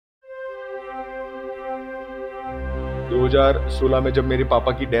2016 में जब मेरे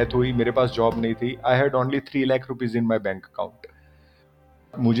पापा की डेथ हुई, मेरे पास जॉब नहीं थी। I had only 3 lakh rupees in my bank account.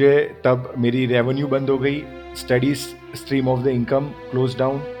 मुझे तब मेरी रेवेन्यू बंद हो गई, studies stream of the income close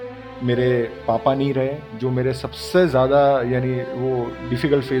down. मेरे पापा नहीं रहे, जो मेरे सबसे ज़्यादा यानी वो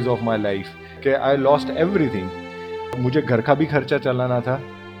difficult phase of my life कि आई लॉस्ट एवरीथिंग। मुझे घर का भी खर्चा चलाना था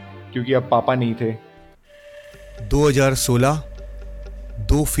क्योंकि अब पापा नहीं थे। 2016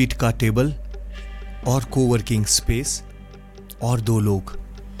 2 फीट का टेबल और कोवर्किंग स्पेस और 2 लोग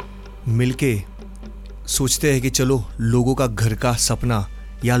मिलके सोचते हैं कि चलो लोगों का घर का सपना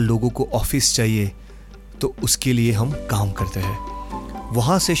या लोगों को ऑफिस चाहिए तो उसके लिए हम काम करते हैं।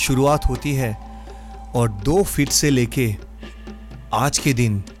 वहाँ से शुरुआत होती है और 2 फीट से लेके आज के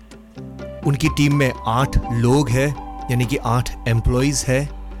दिन उनकी टीम में 8 लोग हैं, यानी कि 8 एम्प्लॉइज़ है।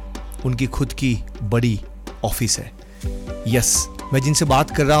 उनकी खुद की बड़ी ऑफिस है। यस, मैं जिनसे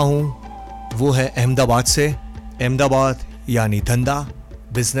बात कर रहा हूँ वो है अहमदाबाद से। अहमदाबाद यानी धंधा,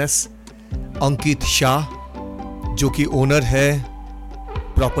 बिजनेस। अंकित शाह, जो कि ओनर है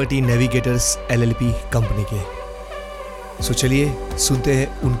प्रॉपर्टी नेविगेटर्स एलएलपी कंपनी के। सो चलिए सुनते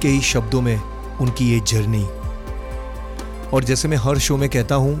हैं उनके ही शब्दों में उनकी ये जर्नी। और जैसे मैं हर शो में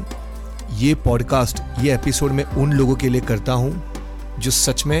कहता हूँ, ये पॉडकास्ट, ये एपिसोड मैं उन लोगों के लिए करता हूँ जो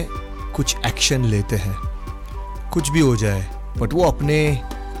सच में कुछ एक्शन लेते हैं। कुछ भी हो जाए बट वो अपने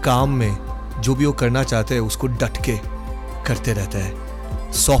काम में जो भी वो करना चाहते हैं उसको डट के करते रहते हैं।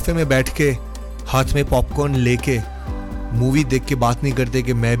 सोफे में बैठ के हाथ में पॉपकॉर्न लेके मूवी देख के बात नहीं करते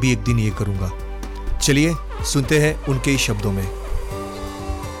कि मैं भी एक दिन ये करूँगा। चलिए सुनते हैं उनके ही शब्दों में।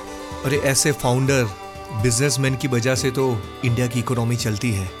 अरे ऐसे फाउंडर, बिजनेसमैन की वजह से तो इंडिया की इकोनॉमी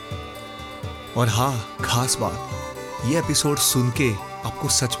चलती है। और हाँ, खास बात, ये एपिसोड सुन के आपको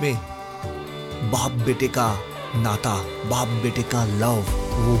सच में बाप बेटे का नाता, बाप बेटे का लव,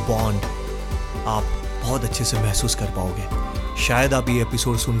 वो बॉन्ड आप बहुत अच्छे से महसूस कर पाओगे। शायद आप ये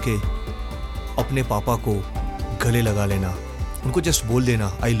एपिसोड सुन के अपने पापा को गले लगा लेना, उनको जस्ट बोल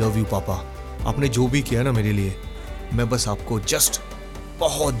देना आई लव यू पापा, आपने जो भी किया ना मेरे लिए, मैं बस आपको जस्ट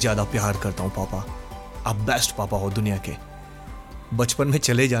बहुत ज़्यादा प्यार करता हूँ पापा, आप बेस्ट पापा हो दुनिया के। बचपन में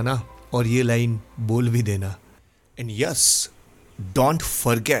चले जाना और ये लाइन बोल भी देना। And yes, don't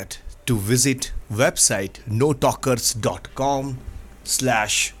forget to visit website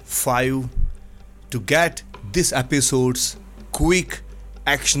notalkers.com/5 to get this episode's quick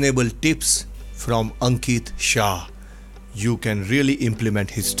actionable tips from Ankit Shah. You can really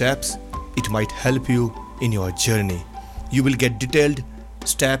implement his steps. It might help you in your journey. You will get detailed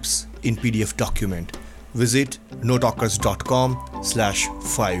steps in PDF document. Visit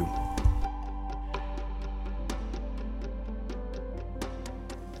notalkers.com/5.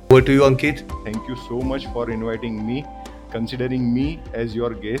 Over to you, Ankit. Thank you so much for inviting me, considering me as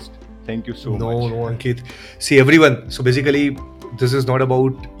your guest. Thank you so much. No, Ankit. See, everyone. So basically, this is not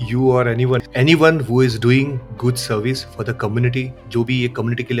about you or anyone. Anyone who is doing good service for the community, जो भी ये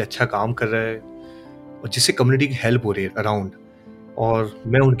community के लिए अच्छा काम कर रहा है और जिससे community की help हो रही है around, और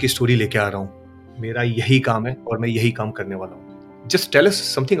मैं उनकी story लेके आ रहा हूँ। मेरा यही काम है और मैं यही काम करने वाला हूँ। Just tell us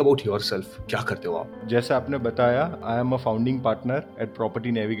something about yourself. क्या करते हो आप? जैसे आपने बताया, I am a founding partner at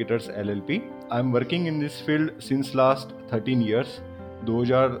Property Navigators LLP. I am working in this field since last 13 years.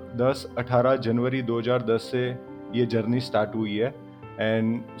 2018 जनवरी 2010 से ये जर्नी स्टार्ट हुई है and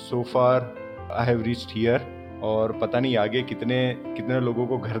so far I have reached here. और पता नहीं आगे कितने लोगों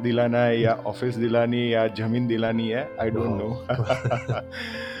को घर दिलाना है या ऑफिस दिलानी है या जमीन दिलानी है, I don't know.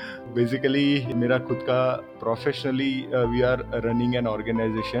 Basically, मेरा खुद का professionally we are running an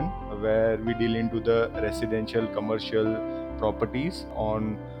organization where we deal into the residential commercial properties on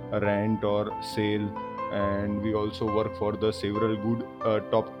rent or sale, and we also work for the several good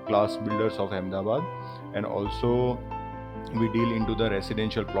top class builders of Ahmedabad, and also we deal into the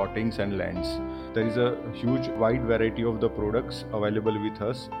residential plottings and lands. There is a huge wide variety of the products available with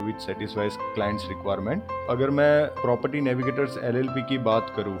us which satisfies clients requirement. अगर मैं Property Navigators LLP की बात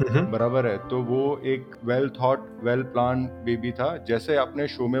करूँ, बराबर है, तो वो एक well thought, well planned baby था। जैसे आपने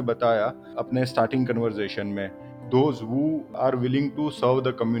शो में बताया अपने starting conversation में, those who are willing to serve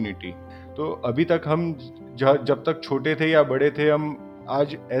the community. तो अभी तक हम जब तक छोटे थे या बड़े थे, हम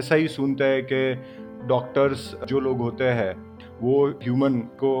आज ऐसा ही सुनते हैं कि डॉक्टर्स जो लोग होते हैं वो ह्यूमन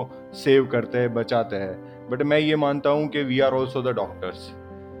को सेव करते हैं, बचाते हैं, बट मैं ये मानता हूँ कि we are also the doctors.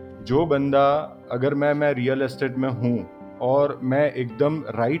 जो बंदा, अगर मैं रियल एस्टेट में हूँ और मैं एकदम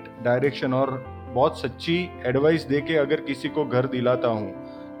राइट डायरेक्शन और बहुत सच्ची एडवाइस दे के अगर किसी को घर दिलाता हूँ,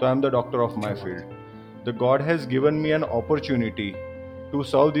 तो I am the doctor of my field. The God has given me an opportunity to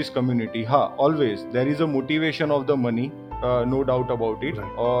serve this community. हाँ, always there is a motivation of the money, no doubt about it.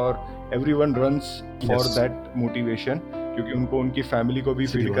 Right. और everyone runs for Yes. that motivation, क्योंकि उनको उनकी family को भी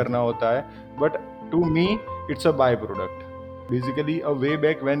सीधी feed बात करना होता है. But to me it's a by product. Basically a way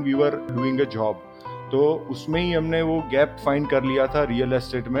back when we were doing a job, तो उसमें ही हमने वो गैप फाइंड कर लिया था रियल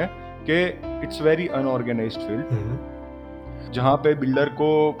एस्टेट में कि इट्स वेरी अनऑर्गेनाइज्ड फील्ड, जहाँ पे बिल्डर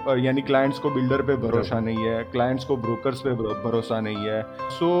को यानी क्लाइंट्स को बिल्डर पे भरोसा नहीं है, क्लाइंट्स को ब्रोकर्स पे भरोसा नहीं है.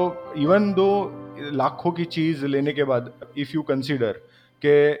 सो इवन दो लाखों की चीज़ लेने के बाद इफ़ यू कंसिडर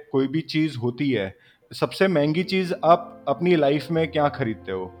कि कोई भी चीज़ होती है, सबसे महंगी चीज़ आप अपनी लाइफ में क्या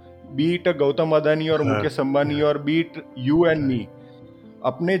खरीदते हो, बीट गौतम अदानी और मुकेश अंबानी और बीट यू एंड मी,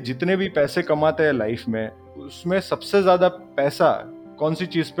 अपने जितने भी पैसे कमाते हैं लाइफ में, उसमें सबसे ज़्यादा पैसा कौन सी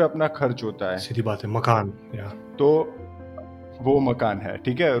चीज़ पे अपना खर्च होता है? सीधी बात है, मकान. तो वो मकान है,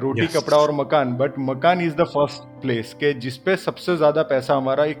 ठीक है, रोटी Yes. कपड़ा और मकान. बट मकान इज द फर्स्ट प्लेस के जिसपे सबसे ज्यादा पैसा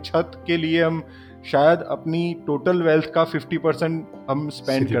हमारा, एक छत के लिए हम शायद अपनी टोटल वेल्थ का 50% हम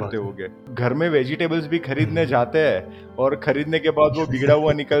स्पेंड सीधी करते बात है. होंगे. घर में वेजिटेबल्स भी खरीदने जाते हैं और खरीदने के बाद वो बिगड़ा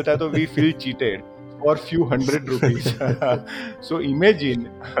हुआ निकलता है, तो we feel cheated for few hundred rupees. So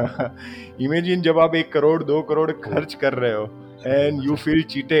imagine जब आप 1 करोड़ 2 करोड़ खर्च कर रहे हो and you feel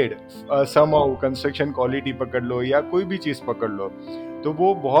cheated somehow. Construction quality पकड़ लो या कोई भी चीज़ पकड़ लो, तो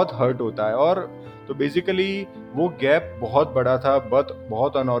वो बहुत हर्ट होता है. और तो बेसिकली वो गैप बहुत बड़ा था,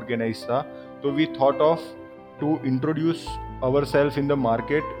 बहुत अनऑर्गेनाइज था. तो we thought of to introduce our self in the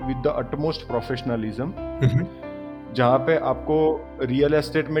market with the utmost professionalism, जहाँ पे आपको रियल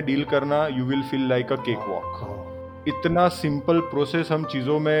एस्टेट में डील करना you will feel like a cake walk. इतना सिंपल प्रोसेस हम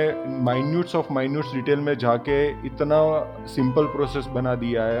चीज़ों में माइन्यूट्स ऑफ माइन्यूट्स डिटेल में जाके इतना सिंपल प्रोसेस बना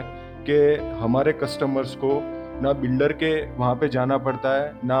दिया है कि हमारे कस्टमर्स को ना बिल्डर के वहाँ पे जाना पड़ता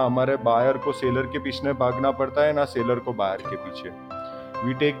है, ना हमारे बायर को सेलर के पीछे भागना पड़ता है, ना सेलर को बायर के पीछे.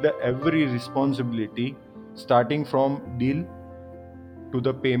 We take the every responsibility starting from deal to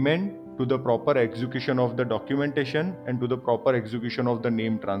the payment to the proper execution of the documentation and to the proper execution of the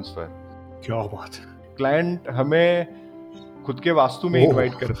name transfer. क्या बात है. क्लाइंट हमें खुद के वास्तु में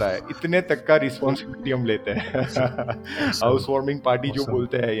इनवाइट करता है, इतने तक का रिस्पॉन्सिबिलिटी हम लेते हैं. हाउस वार्मिंग पार्टी जो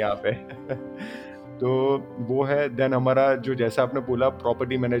बोलते हैं यहाँ पे. तो वो है. देन हमारा जो जैसा आपने बोला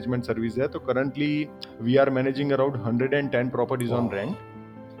प्रॉपर्टी मैनेजमेंट सर्विस है, तो currently we are managing around 110 properties on rent.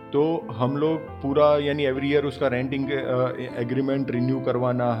 तो हम लोग पूरा यानी एवरी ईयर उसका रेंटिंग एग्रीमेंट रिन्यू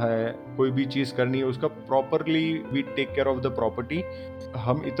करवाना है, कोई भी चीज़ करनी है उसका properly we take care of the property.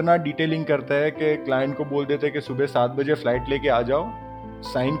 हम इतना डिटेलिंग करते हैं कि क्लाइंट को बोल देते हैं कि सुबह 7 बजे फ्लाइट लेके आ जाओ,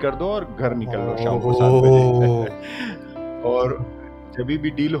 साइन कर दो और घर निकल लो शाम को 7 बजे. और जब भी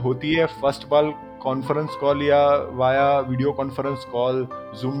डील होती है फर्स्ट बाल कॉन्फ्रेंस कॉल या via video conference call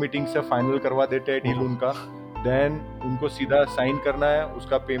Zoom meeting से फाइनल करवा देते हैं डील उनका. देन उनको सीधा साइन करना है,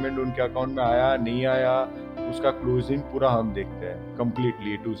 उसका पेमेंट उनके अकाउंट में आया नहीं आया, उसका क्लोजिंग पूरा हम देखते हैं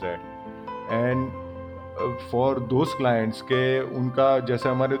completely to Z. And for those clients के उनका जैसे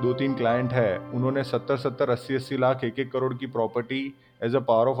हमारे 2-3 क्लाइंट है, उन्होंने 70-70 80-80 लाख 1-1 करोड़ की property as a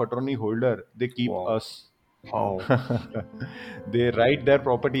power of attorney holder they keep us. They write their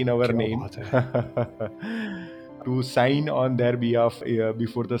property in our name to sign on their behalf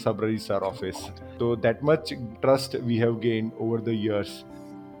before the sub-registrar office. So that much trust we have gained over the years.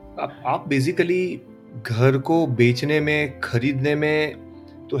 आप basically घर को बेचने में, खरीदने में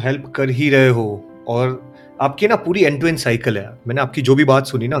तो help कर ही रहे हो, और आपकी ना पूरी एंड टू एंड साइकिल है. मैंने आपकी जो भी बात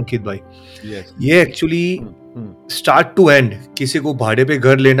सुनी ना अंकित भाई, Yes. ये एक्चुअली स्टार्ट टू एंड, किसी को भाड़े पे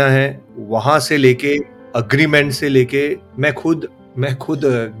घर लेना है, वहां से लेके अग्रीमेंट से लेके, मैं खुद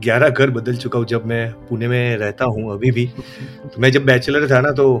 11 घर बदल चुका हूँ जब मैं पुणे में रहता हूँ अभी भी. तो मैं जब बैचलर था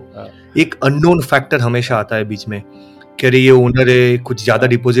ना, तो एक अननोन फैक्टर हमेशा आता है बीच में, कह रही ये ओनर है, कुछ ज्यादा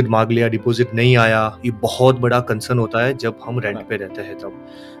डिपॉजिट मांग लिया, डिपॉजिट नहीं आया. ये बहुत बड़ा कंसर्न होता है जब हम रेंट पे रहते हैं तब,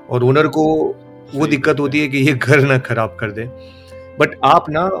 और ओनर को वो दिक्कत होती है कि ये घर ना खराब कर दे. बट आप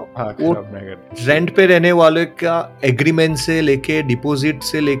ना वो रेंट पे रहने वाले का एग्रीमेंट से लेके, डिपॉजिट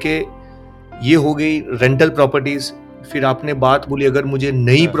से लेके, ये हो गई रेंटल प्रॉपर्टीज. फिर आपने बात बोली अगर मुझे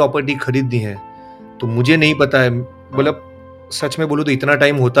नई प्रॉपर्टी खरीदनी है तो मुझे नहीं पता है, मतलब सच में बोलूं तो इतना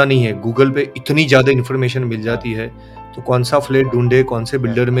टाइम होता नहीं है. गूगल पे इतनी ज्यादा इन्फॉर्मेशन मिल जाती है, तो कौन सा फ्लैट ढूंढे, कौन से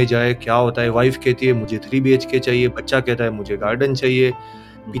बिल्डर में जाए, क्या होता है. वाइफ कहती है मुझे 3 BHK चाहिए, बच्चा कहता है मुझे गार्डन चाहिए,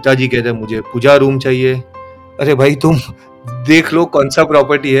 पिताजी कहते हैं मुझे पूजा रूम चाहिए. अरे भाई तुम देख लो कौन सा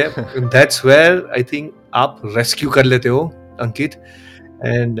प्रॉपर्टी है. दैट्स वेयर आई थिंक आप रेस्क्यू कर लेते हो अंकित.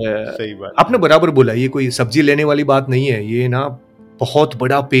 एंड सही बात. आपने बराबर बोला, ये कोई सब्जी लेने वाली बात नहीं है, ये ना बहुत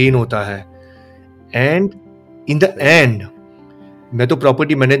बड़ा पेन होता है. एंड इन द एंड मैं तो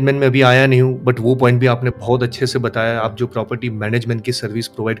प्रॉपर्टी मैनेजमेंट में अभी आया नहीं हूँ, बट वो पॉइंट भी आपने बहुत अच्छे से बताया। आप जो प्रॉपर्टी मैनेजमेंट की सर्विस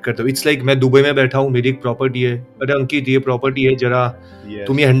प्रोवाइड करते हो, इट्स लाइक मैं दुबई में बैठा हूँ, मेरी एक प्रॉपर्टी है, अरे अंकित ये प्रॉपर्टी है, जरा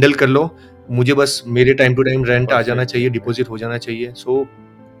तुम ये यस, हैंडल कर लो, मुझे बस मेरे टाइम टू टाइम रेंट आ जाना परफेक्ट, चाहिए, परफेक्ट, डिपॉजिट हो जाना चाहिए। So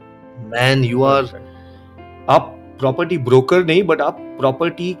man you are, perfect. आप प्रॉपर्टी ब्रोकर नहीं, बट आप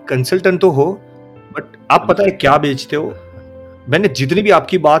प्रॉपर्टी कंसल्टेंट तो हो, बट आप पता है क्या बेचते हो। मैंने जितनी भी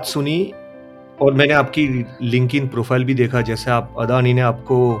आपकी बात सुनी और मैंने आपकी लिंक्डइन प्रोफाइल भी देखा, जैसे आप अदानी ने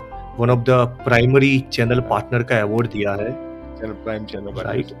आपको one of the primary channel partner का अवार्ड दिया है, channel prime channel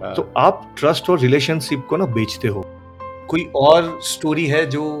right? Partners. तो आप ट्रस्ट और रिलेशनशिप को ना बेचते हो। कोई और स्टोरी है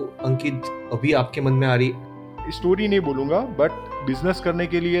जो अंकित अभी आपके मन में आ रही? स्टोरी नहीं बोलूंगा, बट बिजनेस करने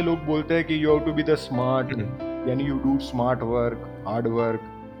के लिए लोग बोलते हैं कि you have to be the smart, यानी you do smart work, hard work,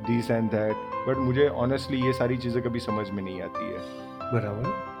 this and that. But मुझे ऑनेस्टली ये सारी चीजें कभी समझ में नहीं आती है। बराबर।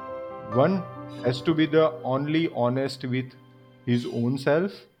 One has to be the only honest with his own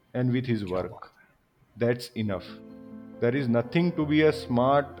self and with his work, that's enough. There is nothing to be a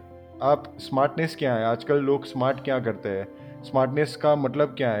smart. आप स्मार्टनेस क्या है, आजकल लोग स्मार्ट क्या करते हैं, स्मार्टनेस का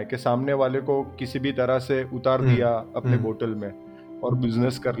मतलब क्या है कि सामने वाले को किसी भी तरह से उतार दिया अपने बोतल में और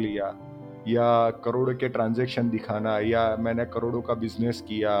बिजनेस कर लिया, या करोड़ों के ट्रांजैक्शन दिखाना, या मैंने करोड़ों का बिजनेस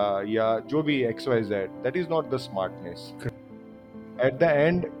किया, या जो भी XYZ, that is not the smartness. At the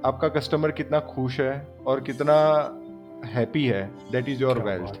end आपका कस्टमर कितना खुश है और कितना हैप्पी है, दैट इज योर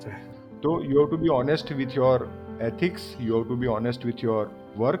वेल्थ। तो you have to be honest with your ethics, you have to be honest with your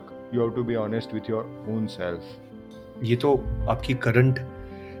work, you have to be honest with your own self. ये तो आपकी करंट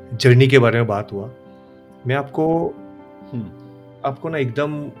जर्नी के बारे में बात हुआ। मैं आपको ना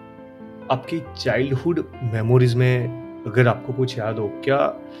एकदम आपकी चाइल्डहुड मेमोरीज में अगर आपको कुछ याद हो क्या?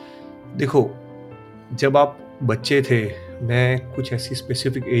 देखो, जब आप बच्चे थे, मैं कुछ ऐसी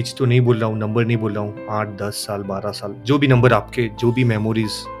स्पेसिफिक एज तो नहीं बोल रहा हूँ, नंबर नहीं बोल रहा हूँ, 8, 10 साल, 12 साल, जो भी नंबर आपके, जो भी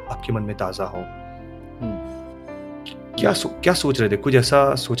मेमोरीज आपके मन में ताज़ा हो, क्या सोच रहे थे? कुछ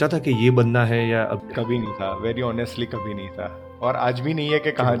ऐसा सोचा था कि ये बनना है, या अब? कभी नहीं था, वेरी ऑनेस्टली कभी नहीं था, और आज भी नहीं है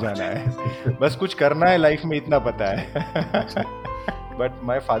कि कहाँ जाना है। बस कुछ करना है लाइफ में, इतना पता है। But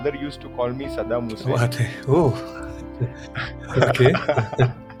my father use to call मी सदाम हुसैन। बात है, ओह ओके।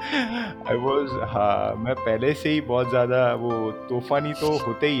 हाँ, मैं पहले से ही बहुत ज्यादा वो तूफानी तो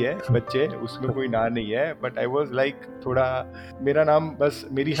होते ही है बच्चे, उसमें कोई ना नहीं है, बट आई वॉज लाइक थोड़ा, मेरा नाम बस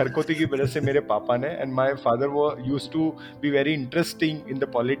मेरी हरकतों की वजह से मेरे पापा ने, एंड माई फादर वो use to be very interesting in the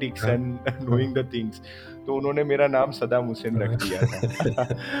politics and knowing the things, तो उन्होंने मेरा नाम सदाम हुसैन रख दिया था।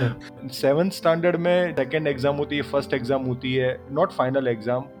 7th स्टैंडर्ड में सेकेंड एग्जाम होती है, फर्स्ट एग्जाम होती है, नॉट फाइनल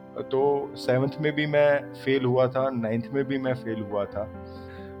एग्जाम, तो 7th में भी मैं फेल हुआ था, 9th में भी मैं फेल हुआ था।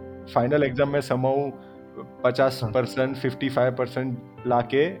 फाइनल एग्जाम में समहाउ 50%, 55%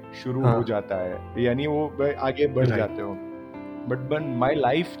 लाके शुरू हो जाता है, यानी वो आगे बढ़ जाते हो। But my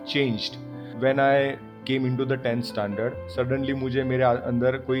life changed when I came into the 10th standard. Suddenly मुझे मेरे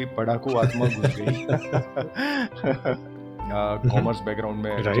अंदर कोई पढ़ाकू आत्मा घुस गई। कॉमर्स बैकग्राउंड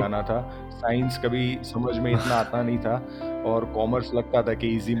में जाना था, साइंस कभी समझ में इतना आता नहीं था, और कॉमर्स लगता था कि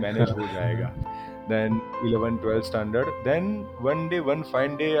इजी मैनेज हो जाएगा। Then 11th, 12th standard. Then one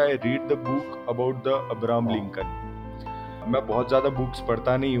fine day, I read the book about the Abraham Lincoln. मैं बहुत ज़्यादा बुक्स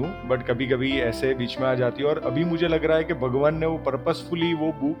पढ़ता नहीं हूँ, बट कभी कभी ऐसे बीच में आ जाती है, और अभी मुझे लग रहा है कि भगवान ने वो पर्पसफुली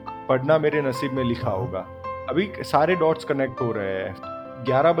वो बुक पढ़ना मेरे नसीब में लिखा होगा। अभी सारे डॉट्स कनेक्ट हो रहे हैं।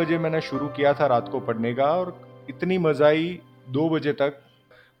 11 बजे मैंने शुरू किया था रात को पढ़ने का, और इतनी मजा आई, 2 बजे तक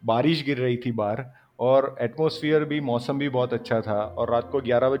बारिश गिर रही थी बाहर, और एटमॉस्फेयर भी, मौसम भी बहुत अच्छा था, और रात को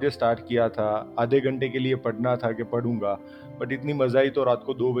 11 बजे स्टार्ट किया था, आधे घंटे के लिए पढ़ना था कि पढ़ूंगा, बट इतनी मजा आई तो रात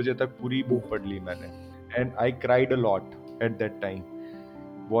को 2 बजे तक पूरी बुक पढ़ ली मैंने, and I cried a lot at that time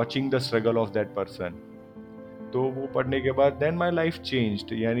watching the struggle of that person. तो वो पढ़ने के बाद देन माई लाइफ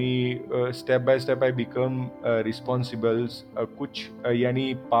चेंज्ड, यानी step by step I become responsibles कुछ,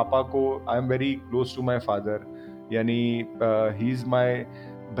 यानी पापा को, I am very close to my father, यानी ही इज़ माई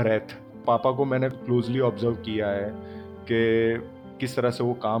ब्रेथ। पापा को मैंने क्लोजली ऑब्जर्व किया है कि किस तरह से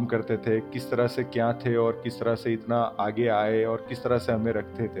वो काम करते थे, किस तरह से क्या थे, और किस तरह से इतना आगे आए, और किस तरह से हमें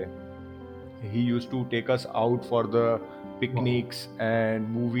रखते थे। He used to take us out for the picnics and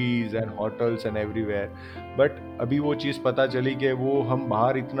movies and hotels and everywhere. But अभी वो चीज़ पता चली कि वो हम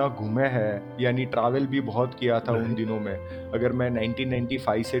बाहर इतना घूमे हैं, यानी ट्रैवल भी बहुत किया था उन दिनों में। अगर मैं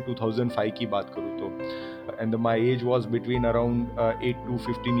 1995 से 2005 की बात करूँ तो, and my age was between around 8 to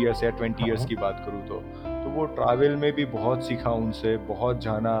 15 years या 20 years की बात करूँ तो वो ट्रैवल में भी बहुत सीखा उनसे, बहुत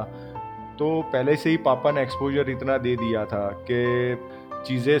जाना। तो पहले से ही पापा ने एक्सपोजर इतना दे दिया था कि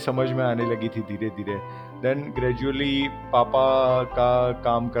चीज़ें समझ में आने लगी थी धीरे धीरे। देन ग्रेजुअली पापा का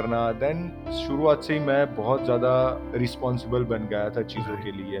काम करना, देन शुरुआत से ही मैं बहुत ज़्यादा रिस्पॉन्सिबल बन गया था चीज़ों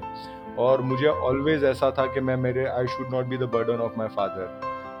के लिए। और मुझे ऑलवेज ऐसा था कि I should not be the burden of my father.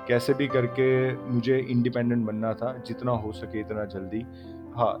 कैसे भी करके मुझे इंडिपेंडेंट बनना था, जितना हो सके इतना जल्दी।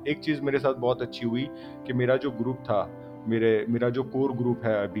 हाँ, एक चीज़ मेरे साथ बहुत अच्छी हुई कि मेरा जो ग्रुप था, मेरा जो कोर ग्रुप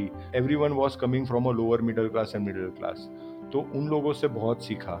है अभी, everyone was coming from a lower middle class and middle class. तो उन लोगों से बहुत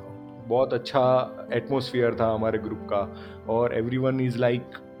सीखा। बहुत अच्छा एटमॉस्फेयर था हमारे ग्रुप का। और एवरीवन इज लाइक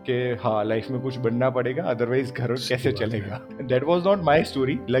कि हाँ, लाइफ में कुछ बनना पड़ेगा, अदरवाइज घर कैसे चलेगा। That was not my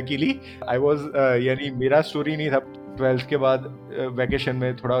story, luckily. I was यानी मेरा स्टोरी नहीं था। 12th के बाद वैकेशन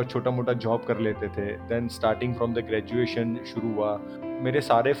में थोड़ा छोटा मोटा जॉब कर लेते थे। Then starting from the graduation शुरू हुआ। मेरे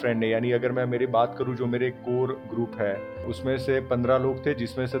सारे फ्रेंड हैं, यानी अगर मैं मेरी बात करूं, जो मेरे कोर ग्रुप है उसमें से 15 लोग थे,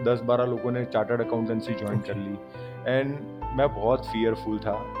 जिसमें से 10-12 लोगों ने चार्टर्ड अकाउंटेंसी ज्वाइन कर ली। एंड मैं बहुत फियरफुल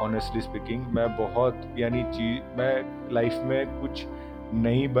था, ऑनेस्टली स्पीकिंग। मैं लाइफ में कुछ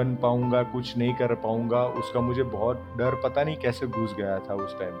नहीं बन पाऊंगा, कुछ नहीं कर पाऊंगा, उसका मुझे बहुत डर पता नहीं कैसे घुस गया था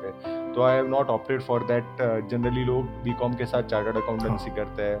उस टाइम पे। तो I have not opted for that. Generally लोग बीकॉम के साथ चार्टर्ड अकाउंटेंसी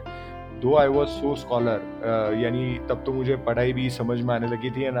करते हैं। दो आई वॉज सो स्कॉलर, यानी तब तो मुझे पढ़ाई भी समझ में आने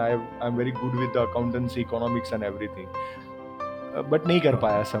लगी थी, and I am very good with the accountancy, economics and everything. But नहीं कर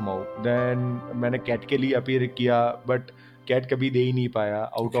पाया समहाउ। देन मैंने कैट के लिए अपीयर किया, बट कैट कभी दे ही नहीं पाया,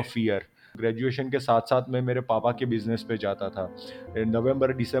 आउट ऑफ फियर। ग्रेजुएशन के साथ साथ मैं मेरे पापा के बिजनेस पे जाता था।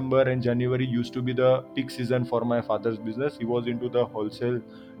 November, December and January used to be the peak season for my father's business. He was into the wholesale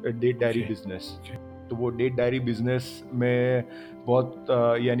date diary business. तो वो डेट डायरी बिजनेस में बहुत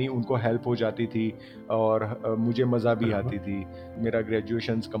यानी उनको हेल्प हो जाती थी, और मुझे मज़ा भी आती थी। मेरा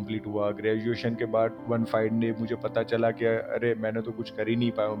ग्रेजुएशन कंप्लीट हुआ। ग्रेजुएशन के बाद वन फाइन डे मुझे पता चला कि अरे, मैंने तो कुछ कर ही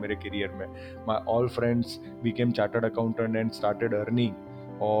नहीं पाया हूँ मेरे करियर में। My all friends became chartered accountant and started earning.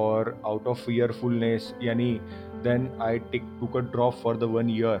 और आउट ऑफ फियरफुलनेस, यानी then I took a drop for the 1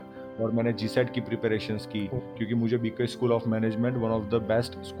 year, और मैंने जीसेट की प्रिपरेशंस की, क्योंकि मुझे BK school of management, one of the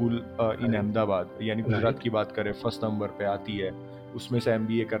best school in Ahmedabad, यानी गुजरात की बात करें, फर्स्ट नंबर पे आती है, उसमें से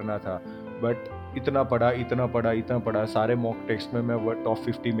एमबीए करना था। बट इतना पढ़ा, सारे मॉक टेस्ट में मैं टॉप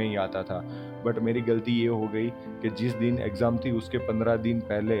 50 में ही आता था। बट मेरी गलती ये हो गई कि जिस दिन एग्ज़ाम थी उसके 15 दिन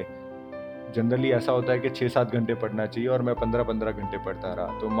पहले, जनरली ऐसा होता है कि 6-7 घंटे पढ़ना चाहिए, और मैं 15-15 घंटे पढ़ता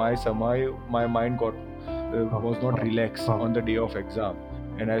रहा। तो my mind got was not relaxed on the day of exam,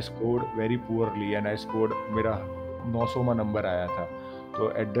 and I scored very poorly, and I scored, मेरा 900वां नंबर आया था। तो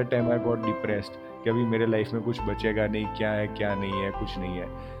at that time I got depressed कि अभी मेरे लाइफ में कुछ बचेगा नहीं, क्या है क्या नहीं है, कुछ नहीं है।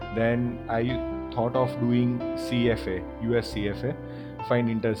 Then I thought of doing CFA, US CFA, fine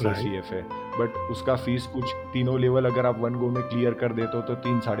internal CFA, but उसका फीस कुछ तीनों लेवल अगर आप वन गो में क्लियर कर देते हो तो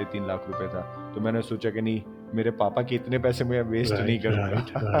 3-3.5 लाख रुपए था। तो मैंने सोचा कि नहीं, मेरे पापा के इतने पैसे मैं वेस्ट नहीं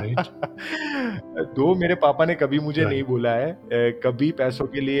करूंगा। तो मेरे पापा ने कभी मुझे नहीं बोला है कभी पैसों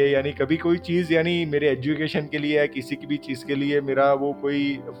के लिए, यानी कभी कोई चीज़, यानी मेरे एजुकेशन के लिए या किसी की भी चीज़ के लिए मेरा वो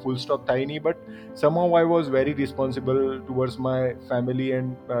कोई फुल स्टॉप था ही नहीं। But somehow I was very responsible towards my family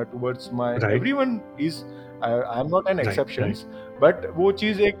and towards my everyone is I am not an exception, but वो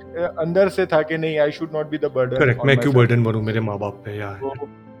चीज एक अंदर से था कि नहीं, I should not be the burden. Correct, मैं क्यों बर्डन बनूं मेरे माँ बाप पे यार। तो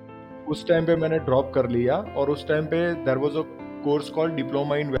उस टाइम पे मैंने ड्रॉप कर लिया, और उस टाइम पे there was a course called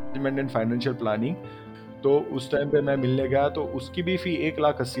diploma in management and financial planning. तो उस टाइम पे मैं मिलने गया, तो उसकी भी फी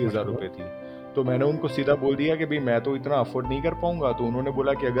 1,80,000 रुपए थी। तो मैंने उनको सीधा बोल दिया कि भाई मैं तो इतना अफोर्ड नहीं कर पाऊंगा। तो उन्होंने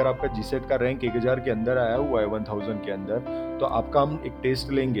बोला कि अगर आपका जीसेट का रैंक 1000 के अंदर आया हुआ है, 1000 के अंदर, तो आपका हम एक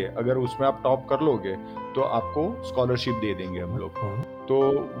टेस्ट लेंगे, अगर उसमें आप टॉप कर लोगे तो आपको स्कॉलरशिप दे देंगे हम लोग। तो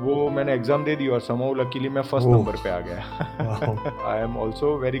वो मैंने एग्जाम दे दी, और समहाउ लकीली मैं फर्स्ट नंबर पे आ गया। I am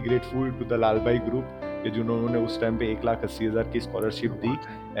also very grateful to the Lal Bhai group, कि जिन्होंने उस टाइम पे 1,80,000 की स्कॉलरशिप दी,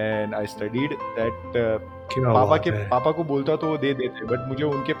 एंड आई स्टडीड दैट। पापा को बोलता तो वो दे देते, बट मुझे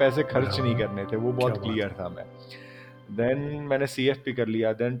उनके पैसे खर्च नहीं करने थे, वो बहुत क्लियर था मैं। देन मैंने CFP कर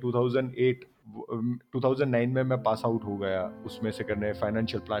लिया। देन 2009 में मैं पास आउट हो गया, उसमें से करने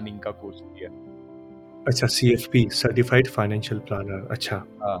फाइनेंशियल प्लानिंग का कोर्स किया। अच्छा, CFP, सर्टिफाइड फाइनेंशियल प्लानर। अच्छा,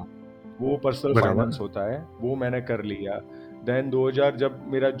 हाँ, वो पर्सनल फाइनेंस होता है, वो मैंने कर लिया। देन 2000 जब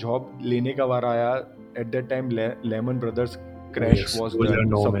मेरा जॉब लेने का वार आया, at that time Lehman Brothers crash was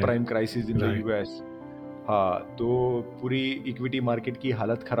done, subprime crisis in the US। हाँ, तो पूरी इक्विटी मार्केट की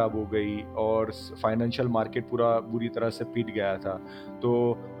हालत ख़राब हो गई, और फाइनेंशियल मार्केट पूरा बुरी तरह से पिट गया था।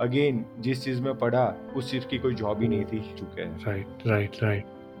 तो अगेन जिस चीज़ में पढ़ा उस चीज़ की कोई जॉब ही नहीं थी चुके हैं। Right.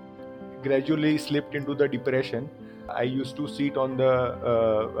 Gradually slipped into the depression. I used to sit on the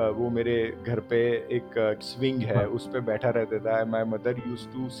वो मेरे घर पे एक स्विंग है, उस पे बैठा रहता था। My mother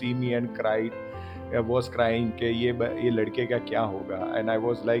used to see me and cried I was crying कि ये लड़के का क्या होगा, एंड आई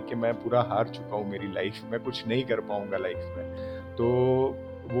वॉज लाइक कि मैं पूरा हार चुका हूँ मेरी लाइफ में, कुछ नहीं कर पाऊंगा लाइफ में। तो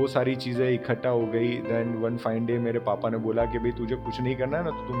वो सारी चीज़ें इकट्ठा हो गई। देन वन फाइन डे मेरे पापा ने बोला कि भाई तुझे कुछ नहीं करना है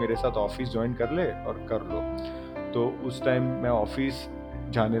ना, तो तू मेरे साथ ऑफिस ज्वाइन कर ले और कर लो। तो उस टाइम मैं ऑफिस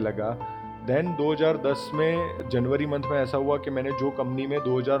जाने लगा। देन 2010 में जनवरी मंथ में ऐसा हुआ कि मैंने जो कंपनी में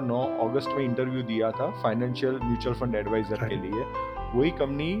 2009 अगस्त में इंटरव्यू दिया था फाइनेंशियल म्यूचुअल फंड एडवाइजर के लिए, वही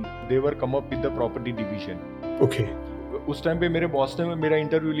company they were come up with the property division. Okay. उस टाइम पे मेरे बॉस ने मेरा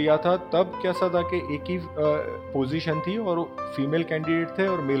इंटरव्यू लिया था, तब कैसा था कि एक ही पोजीशन थी और फीमेल कैंडिडेट थे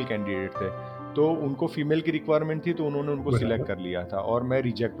और मेल कैंडिडेट थे। तो उनको फीमेल की रिक्वायरमेंट थी, तो उन्होंने उनको सिलेक्ट कर लिया था और मैं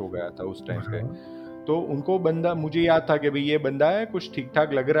रिजेक्ट हो गया था उस टाइम पे। तो उनको बंदा, मुझे याद था कि भाई ये बंदा है, कुछ ठीक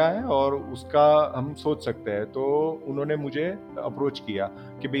ठाक लग रहा है और उसका हम सोच सकते हैं। तो उन्होंने मुझे अप्रोच किया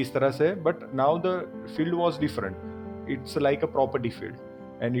कि भाई इस तरह से, but now the field was different, it's like a property field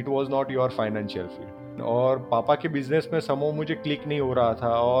and it was not your financial field. और पापा के बिजनेस में समो मुझे क्लिक नहीं हो रहा था,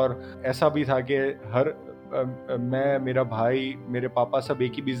 और ऐसा भी था कि मैं, मेरा भाई, मेरे पापा सब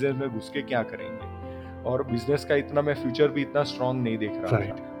एक ही बिजनेस में घुस के क्या करेंगे, और बिजनेस का इतना मैं फ्यूचर भी इतना स्ट्रांग नहीं देख रहा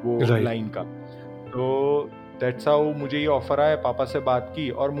था वो लाइन का। तो दैट्स हाउ मुझे ये ऑफर आया, पापा से बात की,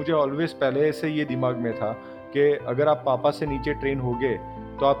 और मुझे ऑलवेज पहले से ये दिमाग में था कि अगर आप पापा से नीचे ट्रेन होगे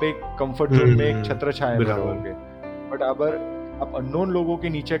तो आप एक कंफर्ट जोन में, एक छत्र छाया में रहोगे, बट अगर आप अननोन लोगों के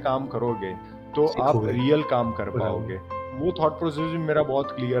नीचे काम करोगे तो आप रियल काम कर पाओगे। वो थॉट प्रोसेस भी मेरा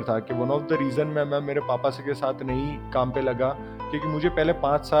बहुत क्लियर था कि वन ऑफ द रीजन मैं मेरे पापा से के साथ नहीं काम पे लगा, क्योंकि मुझे पहले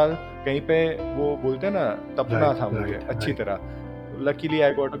 5 साल कहीं पे, वो बोलते हैं ना, तपना था मुझे अच्छी तरह। Luckily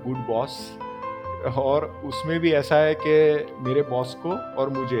I got a good boss, और उसमें भी ऐसा है कि मेरे बॉस को और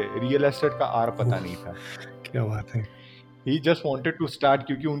मुझे रियल एस्टेट का आर पता नहीं था। क्या बात है। ही जस्ट वांटेड टू स्टार्ट,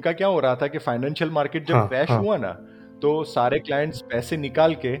 क्योंकि उनका क्या हो रहा था कि फाइनेंशियल मार्केट जब क्रैश हुआ ना, तो सारे क्लाइंट्स पैसे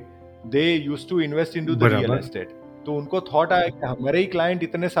निकाल के they used to invest into the real estate. तो उनको थॉट आया कि हमारे ही क्लाइंट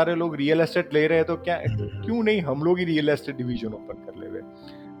इतने सारे लोग रियल एस्टेट ले रहे हैं, तो क्या क्यों नहीं हम लोग ही रियल एस्टेट डिवीजन ओपन कर लेवे।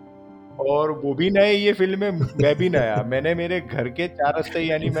 और वो भी नए ये फील्ड में, मैं भी नया। मैंने मेरे घर के 4 रास्ते,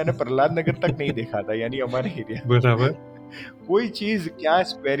 यानी मैंने प्रहलाद नगर तक नहीं देखा था, यानी हमारे एरिया बराबर। कोई चीज क्या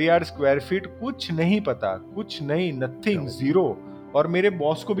स्क्वायर यार्ड, स्क्वायर फीट, कुछ नहीं पता, कुछ नहीं, नथिंग, जीरो। और मेरे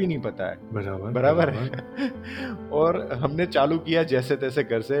बॉस को भी नहीं पता है। बराबर है। और हमने चालू किया जैसे तैसे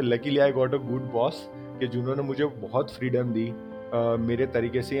घर से। Luckily I got a good boss कि जिन्होंने मुझे बहुत फ्रीडम दी मेरे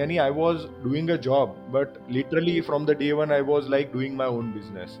तरीके से। यानी I was doing a job, but literally from the day one I was like doing my own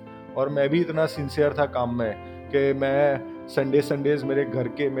business. और मैं भी इतना सिंसियर था काम में कि मैं संडेज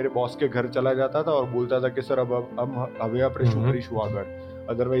मेरे बॉस के घर चला जाता था और बोलता था कि सर अब हम हवे अपने शुक्रिश हुआ कर,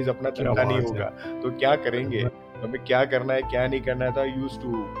 अदरवाइज अपना धंधा नहीं होगा, तो क्या करेंगे, हमें क्या करना है क्या नहीं करना था। यूज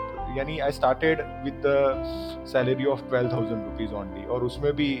टू, यानी I started with the salary of 12,000 rupees only, और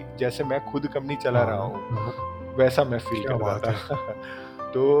उसमें भी जैसे मैं खुद कंपनी चला रहा हूँ वैसा मैं फील कर रहा था।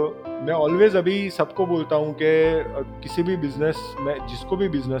 तो मैं ऑलवेज अभी सबको बोलता हूँ कि किसी भी बिजनेस में, जिसको भी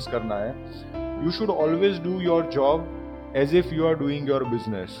बिजनेस करना है, you should always do your job as if you are doing your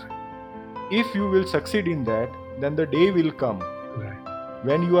business. If you will succeed in that, then the day will come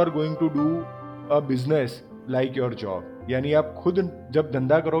when you are going to do a business like your job. यानी आप खुद जब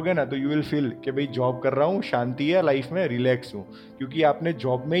धंधा करोगे ना, तो you will feel कि भाई जॉब कर रहा हूँ, शांति है लाइफ में, रिलैक्स हूँ, क्योंकि आपने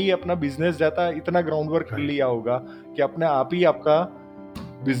जॉब में ही अपना बिजनेस जाता इतना ग्राउंड वर्क कर लिया होगा कि अपने आप ही आपका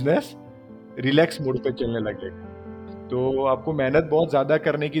बिजनेस रिलैक्स मोड पे चलने लगेगा। तो आपको मेहनत बहुत ज़्यादा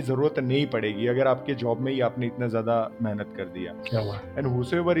करने की ज़रूरत नहीं पड़ेगी अगर आपके जॉब में ही आपने इतना ज़्यादा मेहनत कर दिया। And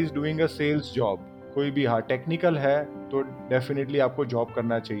whosoever is doing a sales job, कोई भी, हाँ टेक्निकल है तो डेफिनेटली आपको जॉब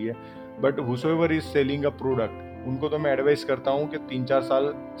करना चाहिए, but whosoever is selling a product, उनको तो मैं एडवाइस करता हूँ कि 3-4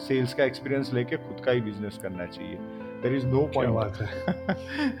 साल सेल्स का एक्सपीरियंस लेके खुद का ही बिजनेस करना चाहिए। There is no point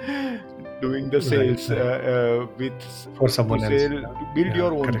doing the sales with for someone else to build your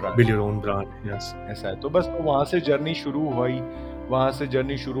own brand. Build your own brand, yes. ऐसा है। तो बस वहाँ से जर्नी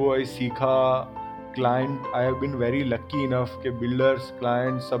शुरू हुई, सीखा। Client, I have been very lucky enough कि बिल्डर्स,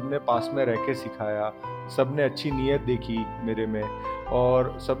 क्लाइंट सबने पास में रह के सिखाया, सबने अच्छी नीयत देखी मेरे में,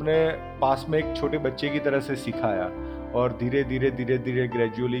 और सबने पास में एक छोटे बच्चे की तरह से सिखाया, और धीरे धीरे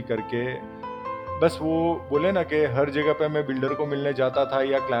ग्रेजुअली करके, बस वो बोले ना कि हर जगह पे मैं बिल्डर को मिलने जाता था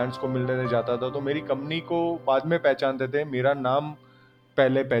या क्लाइंट्स को मिलने जाता था, तो मेरी कंपनी को बाद में पहचानते थे, मेरा नाम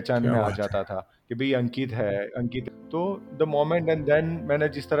पहले पहचान में आ जाता था कि भाई अंकित है। तो द मोमेंट एंड देन, मैंने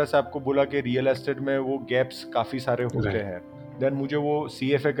जिस तरह से आपको बोला कि रियल एस्टेट में वो गैप्स काफ़ी सारे होते हैं, देन मुझे वो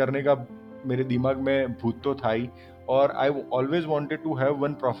CFA करने का मेरे दिमाग में भूत तो था ही, और I always wanted to have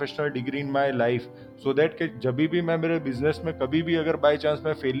one professional degree in my life, so that कि जब भी मैं मेरे बिजनेस में कभी भी अगर बाय चांस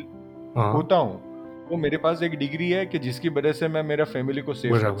मैं फेल होता हूँ, तो मेरे पास एक डिग्री है कि जिसकी वजह से मैं मेरा फैमिली को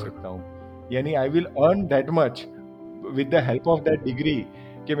सेव रख सकता हूँ। यानी I will earn that much with the help of that degree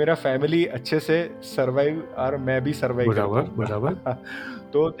कि मेरा फैमिली अच्छे से सर्वाइव और मैं भी सर्वाइव कर पाऊंगा।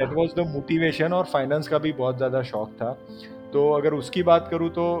 तो दैट वाज द मोटिवेशन, और फाइनेंस का भी बहुत ज़्यादा शौक था। तो अगर उसकी बात करूँ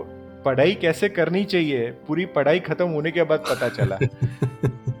तो पढ़ाई कैसे करनी चाहिए पूरी पढ़ाई खत्म होने के बाद पता चला।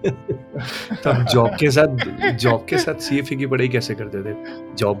 तब जॉब के साथ सीएफए की पढ़ाई कैसे करते थे?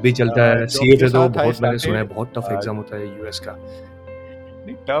 जॉब भी चलता है, जॉब के सीएफए तो साथ बहुत मैंने सुना है बहुत टफ एग्जाम होता है यूएस का।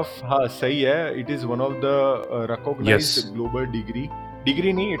 नहीं टफ, हाँ सही है, it is one of the recognised global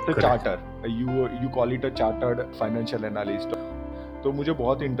degree नहीं, it's a charter, you call it a chartered financial analyst. तो मुझे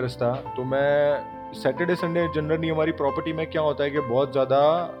बहुत इंटरेस्ट था, तो मैं सैटरडे संडे जनरली हमारी प्रॉपर्टी में क्या होता है कि बहुत ज़्यादा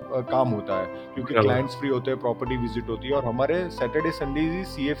काम होता है क्योंकि क्लाइंट्स फ्री होते हैं, प्रॉपर्टी विजिट होती है, और हमारे सैटरडे संडे ही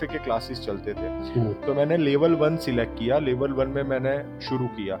सीएफए के क्लासेस चलते थे। तो मैंने लेवल 1 सिलेक्ट किया, लेवल 1 में मैंने शुरू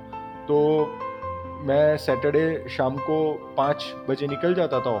किया। तो मैं सैटरडे शाम को 5 बजे निकल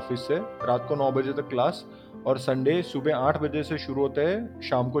जाता था ऑफिस से, रात को 9 बजे तक क्लास, और संडे सुबह 8 बजे से शुरू होते हैं,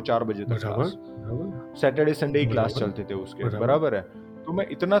 शाम को 4 बजे तक क्लास। सैटरडे संडे ही क्लास चलते थे उसके, बराबर है। तो मैं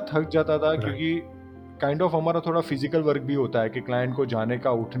इतना थक जाता था क्योंकि काइंड ऑफ हमारा थोड़ा फिजिकल वर्क भी होता है कि क्लाइंट को जाने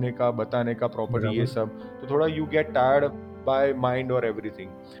का, उठने का, बताने का, प्रॉपर्टी ये सब, तो थोड़ा you get tired by mind और एवरीथिंग।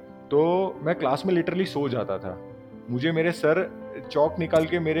 तो मैं क्लास में लिटरली सो जाता था। मुझे मेरे सर चौक निकाल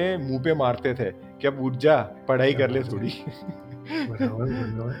के मेरे मुंह पे मारते थे कि अब उठ जा, पढ़ाई कर ले थोड़ी।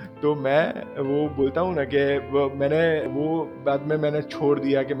 तो मैं वो बोलता हूँ ना कि मैंने वो बाद में मैंने छोड़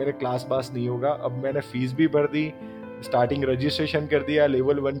दिया कि मेरे क्लास पास नहीं होगा। अब मैंने फीस भी भर दी, स्टार्टिंग रजिस्ट्रेशन कर दिया,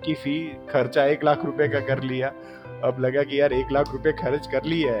 लेवल 1 की फी खर्चा 1 लाख रुपए का कर लिया। अब लगा कि यार 1 लाख रुपए खर्च कर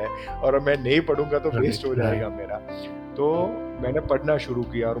लिए है और अब मैं नहीं पढ़ूंगा तो वेस्ट हो जाएगा मेरा। तो मैंने पढ़ना शुरू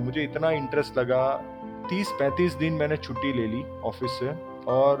किया और मुझे इतना इंटरेस्ट लगा, 30-35 दिन मैंने छुट्टी ले ली ऑफिस से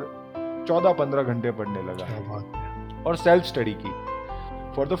और 14-15 घंटे पढ़ने लगा और सेल्फ स्टडी की।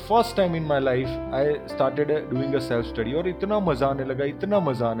 For the first time in my life I started doing a self study और इतना मजा आने लगा, इतना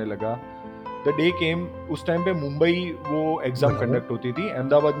मजा आने लगा। द डे केम, उस टाइम पे मुंबई वो एग्जाम कंडक्ट होती थी,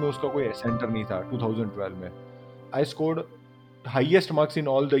 अहमदाबाद में उसका कोई सेंटर नहीं था 2012 में। I scored highest marks in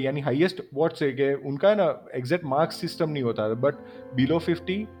all the, यानी हाईएस्ट व्हाट से के उनका है ना एग्जैक्ट मार्क्स सिस्टम नहीं होता था, but below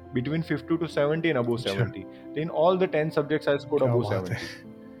 50, between 50 to 70 and above 70, in all the 10 subjects I scored above 70।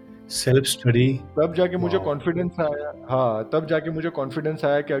 Self study, तब जाके मुझे कॉन्फिडेंस आया, हाँ तब जाके मुझे कॉन्फिडेंस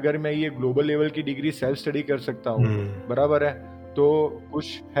आया कि अगर मैं ये ग्लोबल लेवल की डिग्री सेल्फ स्टडी कर सकता हूँ, बराबर है, तो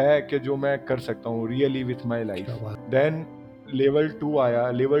कुछ है कि जो मैं कर सकता हूँ really with my life. Then level 2 आया,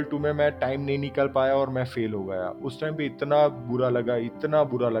 लेवल 2 में मैं टाइम नहीं निकल पाया और मैं फेल हो गया। उस टाइम पे इतना बुरा लगा, इतना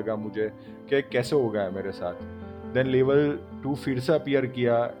बुरा लगा मुझे कि कैसे हो गया मेरे साथ। देन लेवल 2 फिर से अपीयर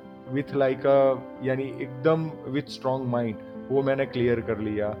किया विथ लाइक अ, यानी एकदम विथ स्ट्रॉन्ग माइंड, वो मैंने क्लियर कर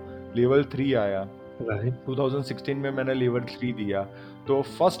लिया। लेवल 3 आया, 2016 में मैंने लेवल 3 दिया। तो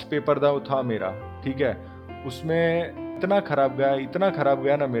फर्स्ट पेपर था मेरा, ठीक है, उसमें इतना खराब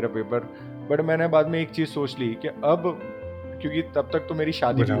गया ना मेरा पेपर। बट मैंने बाद में एक चीज सोच ली कि अब, क्योंकि तब तक तो मेरी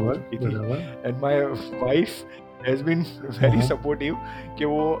शादी भी हो चुकी थी and my wife has been very supportive कि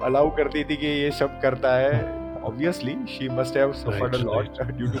वो अलाउ करती थी कि ये सब करता है। Obviously she must have suffered a lot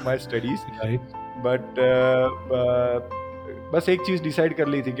due to my studies, but बस एक चीज डिसाइड कर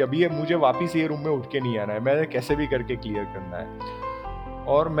ली थी कि अभी मुझे वापस ये रूम में उठ के नहीं आना है, मैंने कैसे भी करके क्लियर करना है।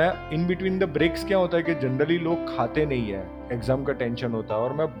 और मैं इन बिटवीन द ब्रेक्स, क्या होता है कि जनरली लोग खाते नहीं है, एग्जाम का टेंशन होता है,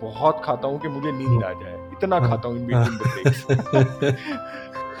 और मैं बहुत खाता हूँ कि मुझे नींद आ जाए, इतना खाता हूँ इन बिटवीन द ब्रेक्स।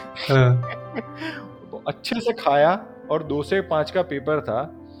 तो अच्छे से खाया और 2 से 5 का पेपर था,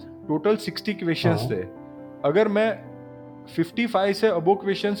 टोटल 60 क्वेश्चंस थे। अगर मैं 55 से अबो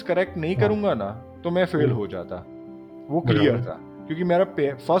क्वेश्चंस करेक्ट नहीं करूंगा ना तो मैं फेल हो जाता। वो क्लियर था क्योंकि मेरा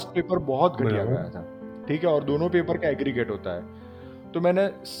फर्स्ट पेपर बहुत घटिया गया था, ठीक है, और दोनों पेपर का एग्रीगेट होता है। तो मैंने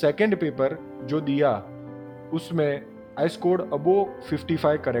सेकंड पेपर जो दिया उसमें I scored above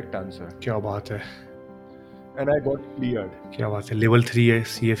 55 correct answer. क्या बात है। And I got cleared. क्या बात है। लेवल 3 है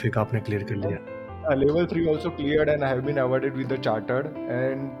सीएफए का आपने क्लियर कर लिया। Level 3 also cleared and I have been awarded with the chartered.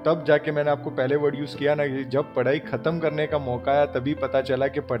 And तब जाके मैंने आपको पहले वर्ड यूज किया ना कि जब पढ़ाई खत्म करने का मौका आया तभी पता चला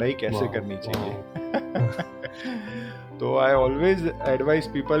कि पढ़ाई कैसे करनी चाहिए। तो आई ऑलवेज एडवाइस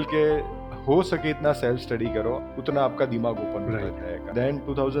पीपल के हो सके इतना सेल्फ स्टडी करो, उतना आपका दिमाग ओपन होता जाएगा। देन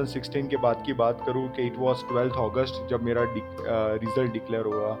 2016 के बाद की बात करूँ कि इट वाज 12th अगस्त जब मेरा रिजल्ट डिक्लेयर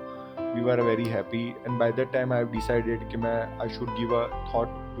हुआ। We were very happy and by that time I have decided कि मैं I should give a thought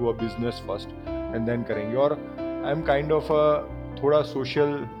to a business first and then करेंगे। और आई एम काइंड ऑफ थोड़ा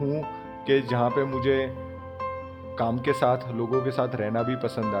social हूँ कि जहाँ पे मुझे काम के साथ लोगों के साथ रहना भी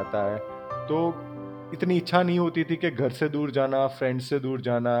पसंद आता है। तो इतनी इच्छा नहीं होती थी कि घर से दूर जाना, फ्रेंड्स से दूर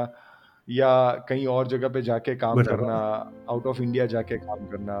जाना, या कहीं और जगह पे जाके काम बराबर। करना, आउट ऑफ इंडिया जाके काम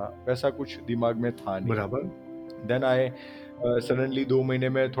करना, वैसा कुछ दिमाग में था नहीं। बराबर। देन आई सडनली 2 महीने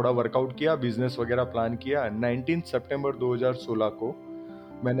में थोड़ा वर्कआउट किया, बिजनेस वगैरह प्लान किया। 19 सितंबर 2016 को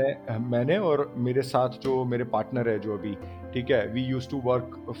मैंने और मेरे साथ जो मेरे पार्टनर है जो अभी, ठीक है, we used to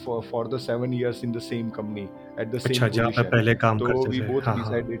work for the 7 years in the same company at the same अच्छा, जहाँ पे पोजीशन। पहले काम तो करते वी थे। बोथ हाँ, हाँ।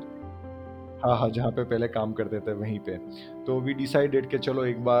 डिसाइडेड, हाँ हाँ, जहाँ पे पहले काम करते थे वहीं पे। तो वी डिसाइडेड कि चलो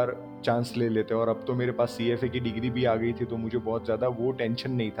एक बार चांस ले लेते हैं। और अब तो मेरे पास CFA की डिग्री भी आ गई थी, तो मुझे बहुत ज़्यादा वो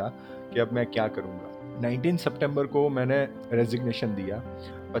टेंशन नहीं था कि अब मैं क्या करूँगा। 19 सितंबर को मैंने रेजिग्नेशन दिया।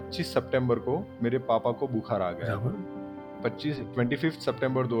 25 सितंबर को मेरे पापा को बुखार आ गया। बराबर। 25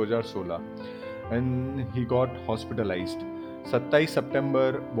 सितंबर 2016 and he got hospitalized. 27 September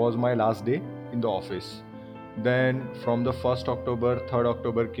was my last day in the office. Then from the 1st October, 3rd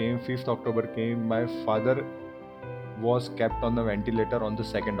October came, 5th October came. My father was kept on the ventilator on the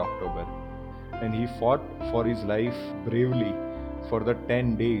 2nd October. And he fought for his life bravely for the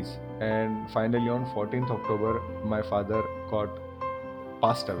 10 days. And finally on 14th October, my father got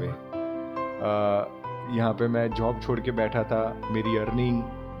passed away. यहाँ पे मैं job छोड़ के बैठा था, मेरी earning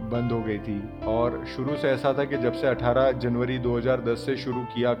बंद हो गई थी। और शुरू से ऐसा था कि जब से 18 जनवरी 2010 से शुरू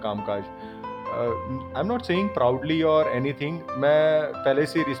किया कामकाज, I am not saying proudly और एनीथिंग, मैं पहले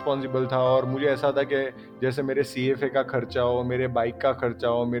से ही रिस्पॉन्सिबल था। और मुझे ऐसा था कि जैसे मेरे CFA का खर्चा हो, मेरे बाइक का खर्चा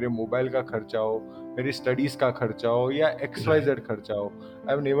हो, मेरे मोबाइल का खर्चा हो, मेरी स्टडीज़ का खर्चा हो या XYZ खर्चा हो, I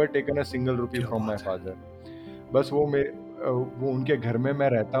have never taken a single rupee क्या फ्रॉम माई बात है। फादर। बस वो उनके घर में मैं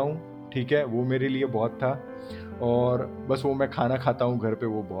रहता हूँ, ठीक है, वो मेरे लिए बहुत था। और बस वो मैं खाना खाता हूँ घर पे,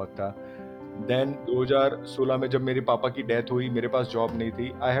 वो बहुत था। देन 2016 में जब मेरे पापा की डेथ हुई, मेरे पास जॉब नहीं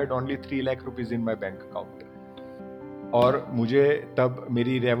थी। I had only 3 lakh rupees in my bank account. और मुझे तब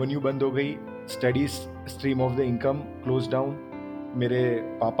मेरी रेवेन्यू बंद हो गई, studies stream of the income close down. मेरे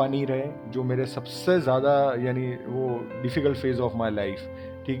पापा नहीं रहे, जो मेरे सबसे ज़्यादा यानी वो difficult phase of my life,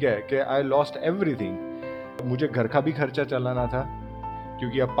 ठीक है, कि आई लॉस्ट एवरीथिंग। मुझे घर का भी खर्चा चलाना था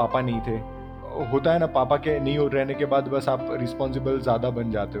क्योंकि अब पापा नहीं थे। होता है ना, पापा के नहीं हो रहने के बाद बस आप रिस्पॉन्सिबल ज़्यादा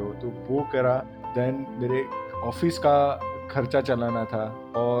बन जाते हो, तो वो करा। देन मेरे ऑफिस का खर्चा चलाना था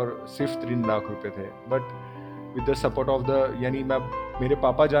और सिर्फ 3 लाख रुपए थे। But with the support of the, यानी मेरे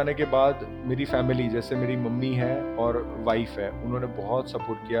पापा जाने के बाद मेरी फैमिली, जैसे मेरी मम्मी है और वाइफ है, उन्होंने बहुत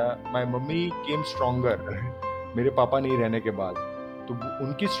सपोर्ट किया। माई मम्मी केम स्ट्रॉन्गर मेरे पापा नहीं रहने के बाद। तो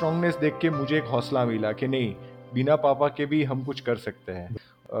उनकी स्ट्रांगनेस देख के मुझे एक हौसला मिला कि नहीं, बिना पापा के भी हम कुछ कर सकते हैं।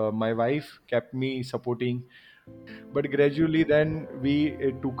 My wife kept me supporting, but gradually then we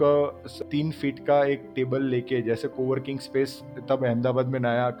took a 3 feet का एक टेबल लेके, जैसे कोवर्किंग स्पेस तब अहमदाबाद में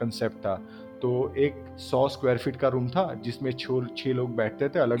नया कंसेप्ट था। तो एक 100 स्क्वायर फीट का रूम था जिसमें 6 लोग बैठते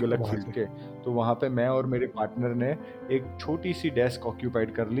थे अलग अलग बात फील्ड है। के। तो वहाँ पे मैं और मेरे पार्टनर ने एक छोटी सी डेस्क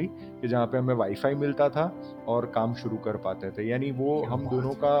ऑक्यूपाइड कर ली कि जहाँ पे हमें वाईफाई मिलता था और काम शुरू कर पाते थे। यानी वो क्या हम बात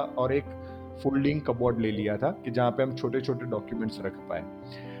दोनों का, और एक फोल्डिंग कबोर्ड ले लिया था कि जहाँ पे हम छोटे छोटे डॉक्यूमेंट्स रख पाए।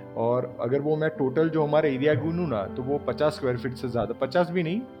 और अगर वो मैं टोटल जो हमारे एरिया गिनूँ ना, तो वो 50 स्क्वायर फीट से ज़्यादा, 50 भी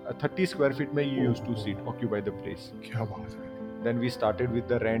नहीं, 30 स्क्वायर फीट में you use to seat occupy the place. क्या बात है। Then we started with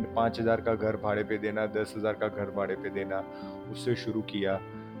the rent, 5,000 का घर भाड़े पे देना, 10,000 का घर भाड़े पे देना, उससे शुरू किया।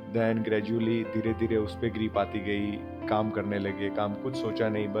 देन ग्रेजुअली धीरे धीरे उस पर ग्रिप आती गई, काम करने लगे। काम कुछ सोचा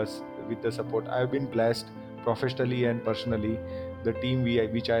नहीं, बस with the support I have been blessed professionally and personally, the team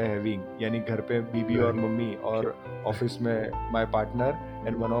which I having, यानी घर पे बीबी और मम्मी, और ऑफिस में my partner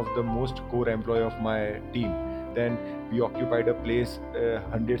and one of the most core employ of my team. Then we occupied a place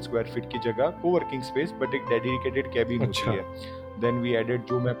 100 square feet की जगह, coworking space, but एक dedicated cabin होती है। देन वी एडेड,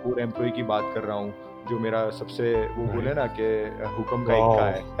 जो मैं कोर एम्प्लॉय की बात कर रहा हूँ, जो मेरा सबसे वो बोले ना कि हुक्म का इक्का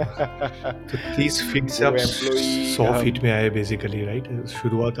है। तो 30 फीट से वो आप एम्प्लॉई 100 फीट में आए बेसिकली, राइट?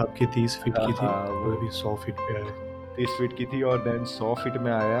 शुरुआत आपकी 30 फीट की थी हाँ, और वो अभी 100 फीट पे आए। 30 फीट की थी और देन 100 फीट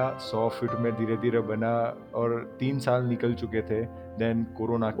में आया। 100 फीट में धीरे धीरे बना और 3 साल निकल चुके थे। Then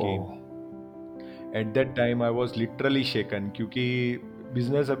corona came. Eight that time I was literally शेकन, क्योंकि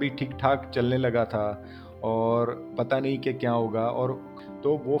बिजनेस अभी ठीक ठाक चलने लगा था और पता नहीं कि क्या होगा। और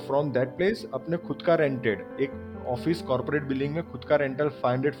तो वो फ्रॉम दैट प्लेस अपने खुद का रेंटेड एक ऑफिस कॉर्पोरेट बिल्डिंग में खुद का रेंटल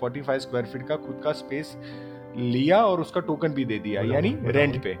 545 स्क्वायर फीट का खुद का स्पेस लिया और उसका टोकन भी दे दिया, यानी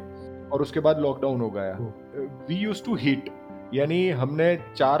रेंट पे। और उसके बाद लॉकडाउन हो गया। वी यूज टू हिट, यानी हमने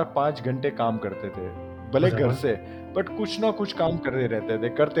 4-5 घंटे काम करते थे भले घर से, बट कुछ ना कुछ काम करते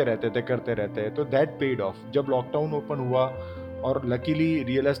रहते थे। तो दैट पेड ऑफ। जब लॉकडाउन ओपन हुआ, और luckily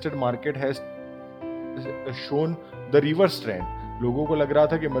real estate market has shown the reverse trend, लोगों को लग रहा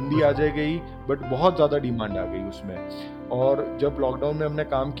था कि मंदी आ जाएगी, बट बहुत ज़्यादा डिमांड आ गई उसमें। और जब लॉकडाउन में हमने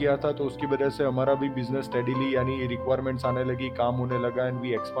काम किया था तो उसकी वजह से हमारा भी बिजनेस स्टेडीली, यानी रिक्वायरमेंट्स आने लगी, काम होने लगा, and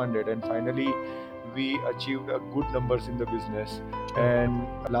we expanded and finally we achieved a good numbers in the business.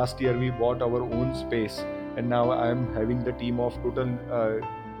 And last year we bought our own space, and now I am having the team of total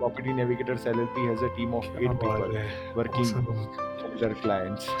Property Navigators LLP has a team of 8 people working for their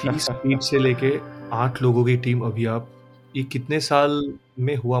clients. 30 feet से लेके 8 लोगों की team अभी आप, ये कितने साल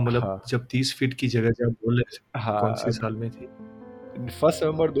में हुआ? मतलब हाँ जब 30 फीट की जगह जब बोल रहे थे, कौन से हाँ, साल में थी? 1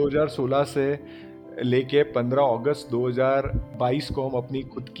 नवंबर 2016 से लेके 15 अगस्त 2022 को हम अपनी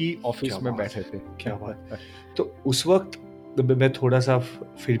खुद की ऑफिस में बैठे थे। क्या बात। तो उस वक्त मैं थोड़ा सा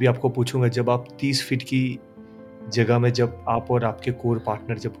फिर भी आपको पूछूंगा, जब आप 30 फीट की जगह में जब आप और आपके कोर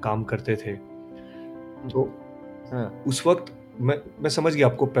पार्टनर जब काम करते थे, तो हाँ, उस वक्त मैं समझ गया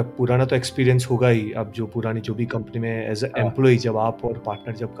आपको पुराना तो एक्सपीरियंस होगा ही, आप जो पुरानी जो भी कंपनी में एज ए एम्प्लॉय जब आप और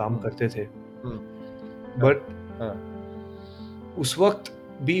पार्टनर जब काम करते थे, बट उस वक्त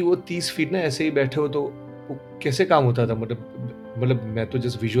भी वो 30 फीट ना ऐसे ही बैठे हो, तो वो कैसे काम होता था? मतलब मैं तो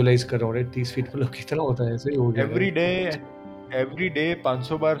जस्ट विजुअलाइज कर रहा हूँ, 30 फीट मतलब कितना होता है, ऐसे ही हो गया। एवरी डे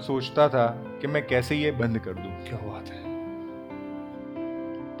 500 बार सोचता था कि मैं कैसे ये बंद कर दूं। क्या बात है।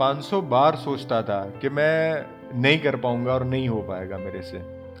 500 बार सोचता था कि मैं नहीं कर पाऊंगा और नहीं हो पाएगा मेरे से।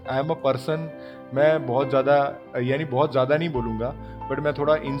 आई एम अ पर्सन, मैं बहुत ज़्यादा, यानी बहुत ज़्यादा नहीं बोलूँगा, बट मैं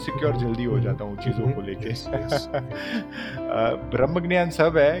थोड़ा इनसिक्योर जल्दी हो जाता हूँ चीज़ों को लेके। ब्रह्म ज्ञान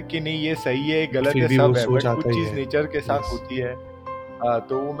सब है कि नहीं ये सही है गलत है सब है, बट कुछ चीज़ नेचर के साथ होती है।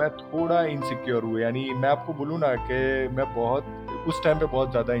 तो मैं थोड़ा इनसिक्योर हूँ, यानी मैं आपको बोलूँ ना कि मैं बहुत उस टाइम पे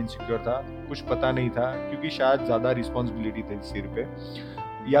बहुत ज़्यादा इनसिक्योर था, कुछ पता नहीं था, क्योंकि शायद ज़्यादा रिस्पॉन्सिबिलिटी थी सिर पे,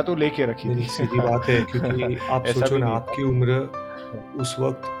 या तो लेके रखी थी। सीधी बात है, क्योंकि आप सोचो ना, आपकी उम्र उस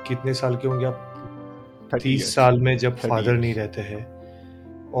वक्त कितने साल के होंगे आप? 30 साल में जब फादर नहीं रहते हैं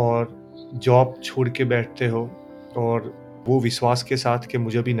और जॉब छोड़ के बैठते हो, और वो विश्वास के साथ कि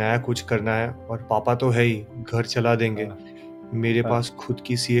मुझे भी नया कुछ करना है, और पापा तो है ही, घर चला देंगे, मेरे पास खुद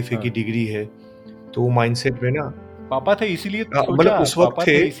की CFA की डिग्री है, तो वो माइंडसेट में ना पापा थे इसीलिए तो सोचा, मतलब उस वक्त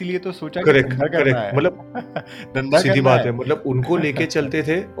थे इसीलिए तो सोचा करेक्ट, है। मतलब धंधा सीधी बात है, मतलब उनको लेके चलते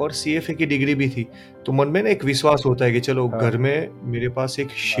थे, और CFA की डिग्री भी थी, तो मन में ना एक विश्वास होता है कि चलो घर में मेरे पास एक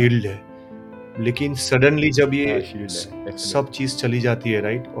शील्ड है। लेकिन सडनली जब ये सब चीज चली जाती है,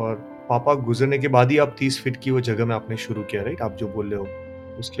 राइट, और पापा गुजरने के बाद ही आप 30 फीट की वो जगह में आपने शुरू किया, राइट, आप जो बोल रहे हो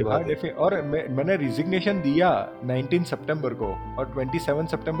उसके बाद। और मैंने रिजिग्नेशन दिया 19 सितंबर को, और 27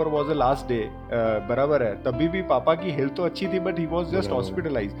 सितंबर वाज द लास्ट डे, बराबर है। तभी भी पापा की हेल्थ तो अच्छी थी, but he was just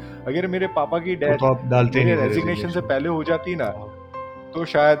hospitalise. अगर मेरे पापा की डेथ तो आप डालते मेरे रेजिग्नेशन से पहले हो जाती ना, तो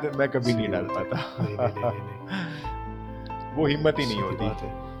शायद मैं कभी नहीं डाल पाता। वो हिम्मत ही नहीं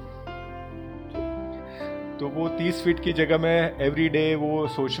होती। तो वो 30 फीट की जगह में एवरी डे वो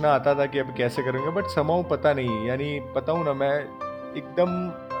सोचना आता था कि अब कैसे करेंगे, बट समाउ पता नहीं, यानी पता हूँ ना, मैं एकदम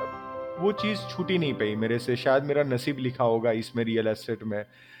वो चीज़ छूटी नहीं पाई मेरे से। शायद मेरा नसीब लिखा होगा इसमें, रियल एस्टेट में,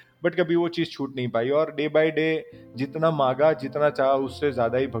 बट कभी वो चीज़ छूट नहीं पाई। और डे बाय डे जितना मांगा, जितना चाहा, उससे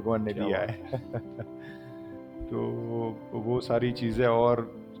ज़्यादा ही भगवान ने दिया है। तो वो सारी चीज़ें,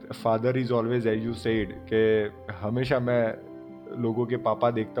 और father is always as you said, कि हमेशा मैं लोगों के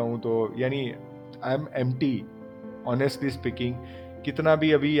पापा देखता हूँ तो यानी I am empty, honestly speaking. कितना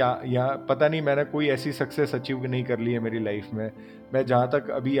भी अभी यहाँ पता नहीं, मैंने कोई ऐसी सक्सेस अचीव नहीं कर ली है मेरी लाइफ में। मैं जहाँ तक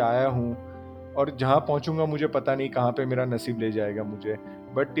अभी आया हूँ और जहाँ पहुँचूंगा, मुझे पता नहीं कहाँ पे मेरा नसीब ले जाएगा मुझे।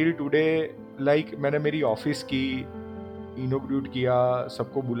 बट टिल टुडे, लाइक मैंने मेरी ऑफिस की इनोग्रेट किया,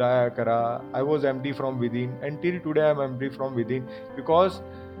 सबको बुलाया करा, I was empty from with in, and till today I am empty from with in, because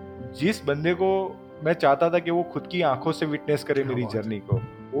जिस बंदे को मैं चाहता था कि वो खुद की आंखों से विटनेस करे मेरी जर्नी को,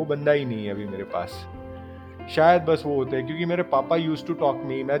 वो बंदा ही नहीं है अभी मेरे पास। शायद बस वो होते हैं, क्योंकि मेरे पापा यूज टू टॉक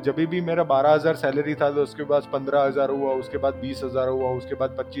मी। मैं जब भी मेरा 12,000 सैलरी था, तो उसके बाद 15,000 हुआ, उसके बाद 20,000 हुआ, उसके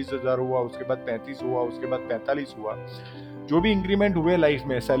बाद 25,000 हुआ, उसके बाद 35 हुआ, उसके बाद 45 हुआ। जो भी इंक्रीमेंट हुए लाइफ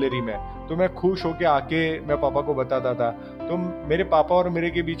में सैलरी में, तो मैं खुश होके आके मैं पापा को बताता था। तो मेरे पापा और मेरे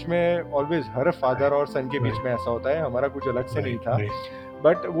के बीच में ऑलवेज, हर फादर और सन के बीच में ऐसा होता है, हमारा कुछ अलग से नहीं था,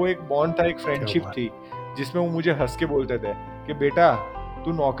 बट वो एक बॉन्ड था, एक फ्रेंडशिप थी, जिसमें वो मुझे हंस के बोलते थे कि बेटा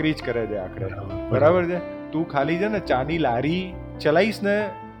तू नौकरी ज करे दे आखिर, बराबर है, तू खाली जे ने चानी लारी चलाईस ने,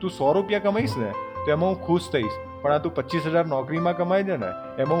 तू 100 रुपया कमाईस ने, तो एम खुश थईस, पण आ तू 25,000 नौकरी में कमाई दे ने,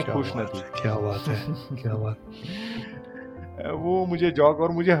 एम खुश नहीं। क्या बात है, क्या बात। वो मुझे जॉक,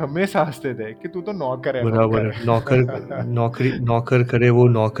 और मुझे हमेशा हंसते थे कि तू तो नौकर है। बराबर है, नौकर करे वो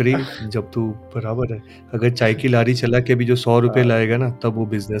नौकरी, जब तू बराबर है, अगर चाय की लारी चला के भी जो 100 रुपए लाएगा ना, तब वो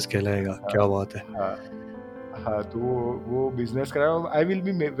बिजनेस कहलाएगा। क्या बात है। हाँ, तो वो बिजनेस करा, I will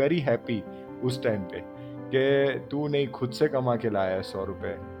be very happy उस टाइम पे, कि तू नहीं खुद से कमा के लाया है 100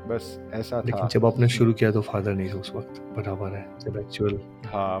 रुपए, बस ऐसा लेकिन था। जब आपने शुरू किया तो फादर नहीं थे उस वक्त, बराबर है, जब एक्चुअल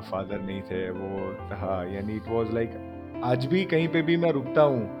हाँ, फादर नहीं थे वो। हाँ, यानी इट वाज लाइक आज भी कहीं पे भी मैं रुकता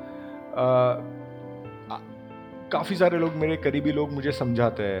हूँ, काफ़ी सारे लोग, मेरे करीबी लोग मुझे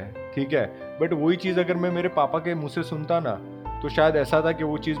समझाते हैं, ठीक है, बट वही चीज़ अगर मैं मेरे पापा के मुंह से सुनता ना, तो शायद ऐसा था कि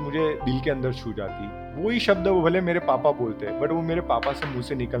वो चीज़ मुझे दिल के अंदर छू जाती। वही शब्द वो भले मेरे पापा बोलते, बट वो मेरे पापा से मुंह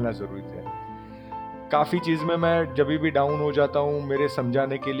से निकलना ज़रूरी थे। काफ़ी चीज़ में मैं जब भी डाउन हो जाता हूँ, मेरे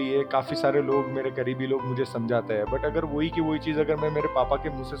समझाने के लिए काफ़ी सारे लोग, मेरे करीबी लोग मुझे समझाते हैं, बट अगर वही की वही चीज़ अगर मैं मेरे पापा के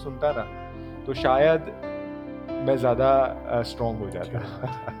मुंह से सुनता ना, तो शायद मैं ज़्यादा स्ट्रॉन्ग हो जाता।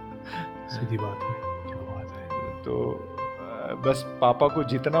 सीधी बात है, क्या बात है। तो बस पापा को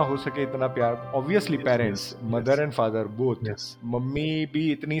जितना हो सके इतना प्यार, obviously Yes, parents, yes, mother yes, and father both. yes. मम्मी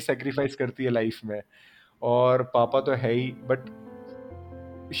भी इतनी सेक्रीफाइस करती है लाइफ में, और पापा तो है ही, बट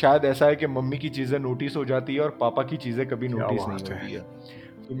शायद ऐसा है कि मम्मी की चीज़ें नोटिस हो जाती है और पापा की चीज़ें कभी क्या नोटिस नहीं बात है। होती है।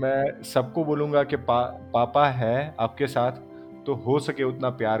 तो मैं सबको बोलूँगा कि पापा है आपके साथ, तो हो सके उतना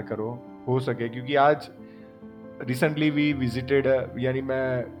प्यार करो, हो सके, क्योंकि आज रिसेंटली वी विजिटेड, यानी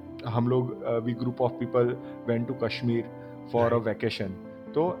हम लोग we group of people went to Kashmir for a Right. Vacation.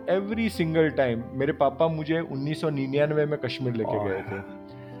 तो एवरी सिंगल टाइम मेरे पापा मुझे 1999 में कश्मीर लेके और गए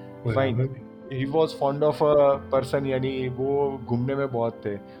थे। फाइन, बराबर। He was fond of a person, यानी वो घूमने में बहुत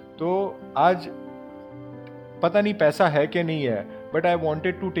थे। तो आज पता नहीं पैसा है कि नहीं है, but I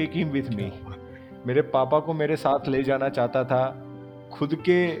wanted to take him with me. क्या बात है। मेरे पापा को मेरे साथ ले जाना चाहता था, खुद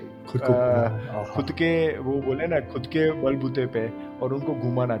के खुद को अ, आहा, खुद के वो बोले ना, खुद के बलबूते पे, और उनको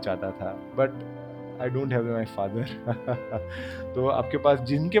घुमाना चाहता था, but I don't have my father. तो आपके पास,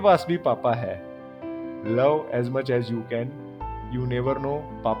 जिनके पास भी पापा है, love as much as you can, you never know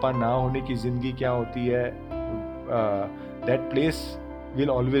पापा ना होने की जिंदगी क्या होती है। That place will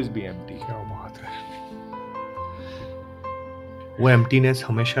always be empty. क्या बात है। वो एम्प्टीनेस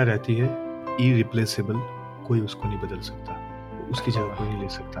हमेशा रहती है, इरिप्लेसेबल, कोई उसको नहीं बदल सकता, उसकी जगह कोई नहीं ले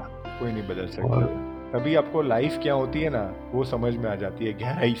सकता। कोई नहीं बदल सकता। और तभी आपको लाइफ क्या होती है ना, वो समझ में आ जाती है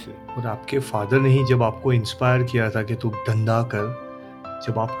गहराई से। और आपके फादर ने ही जब आपको इंस्पायर किया था कि तू धंधा कर,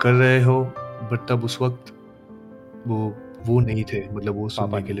 जब आप कर रहे हो, बट तब उस वक्त वो नहीं थे, मतलब वो पापा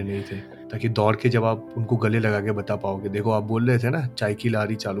सुनने के लिए नहीं। नहीं थे, ताकि दौड़ के जब आप उनको गले लगा के बता पाओगे, देखो आप बोल रहे थे ना चाय की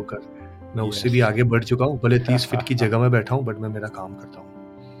लारी चालू कर, मैं उससे भी Yes. आगे बढ़ चुका हूँ, भले 30 फीट की जगह में बैठा हूँ, बट मैं मेरा काम करता हूँ,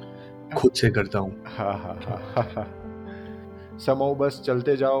 खुद से करता हूँ। हाँ हाँ हाँ। समाओ बस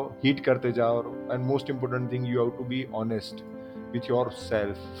चलते जाओ, हीट करते जाओ, and most important thing, you have to be honest with your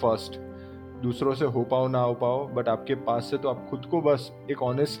self first. दूसरों से हो पाओ ना हो पाओ, बट आपके पास से तो आप खुद को बस एक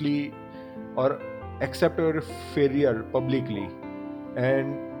ऑनेस्टली, और accept your failure publicly,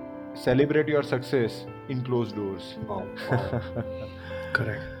 and celebrate your success in close doors.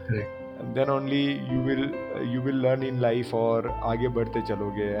 Correct correct. Then only you will learn in life, और आगे बढ़ते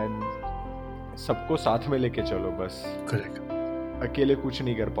चलोगे, एंड सबको साथ में लेके चलो बस। करेक्ट। अकेले कुछ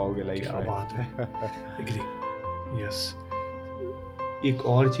नहीं कर पाओगे लाइफ क्या में। बात है। एग्री। यस। एक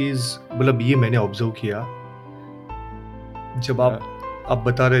और चीज, मतलब ये मैंने ऑब्जर्व किया, जब आप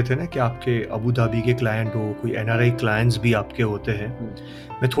बता रहे थे ना कि आपके अबू धाबी के क्लाइंट हो, कोई एनआरआई क्लाइंट्स भी आपके होते हैं,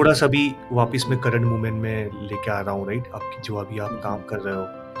 मैं थोड़ा सा भी वापस में करंट मूवमेंट में लेके आ रहा हूँ, राइट, आपकी जो अभी आप काम कर रहे हो,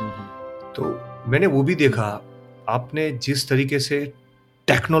 तो मैंने वो भी देखा, आपने जिस तरीके से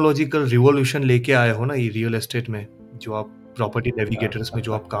टेक्नोलॉजिकल रिवॉल्यूशन लेके आए हो ना ये रियल एस्टेट में, जो आप प्रॉपर्टी नेविगेटर्स में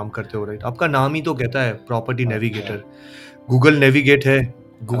जो आप काम करते हो, राइट, आपका नाम ही तो कहता है प्रॉपर्टी नेविगेटर। गूगल नेविगेट है,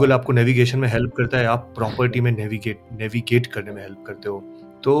 गूगल आपको नेविगेशन में हेल्प करता है, आप प्रॉपर्टी में नेविगेट करने में हेल्प करते हो।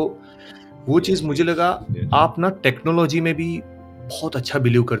 तो वो चीज़ मुझे लगा, आप ना टेक्नोलॉजी में भी बहुत अच्छा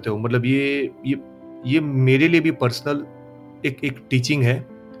बिलीव करते हो, मतलब ये मेरे लिए भी पर्सनल एक टीचिंग है,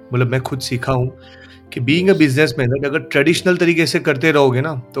 मतलब मैं खुद सीखा हूँ कि बीइंग अ बिजनेसमैन, अगर ट्रेडिशनल तरीके से करते रहोगे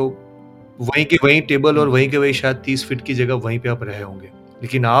ना, तो वहीं के वहीं टेबल और वहीं के वहीं शायद 30 फीट की जगह वहीं पे आप रहे होंगे,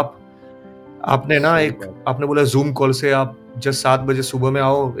 लेकिन आपने ना आपने बोला जूम कॉल से आप जस्ट 7 बजे सुबह में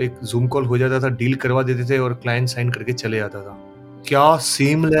आओ, एक जूम कॉल हो जाता था, डील करवा देते थे और क्लाइंट साइन करके चले जाता था। क्या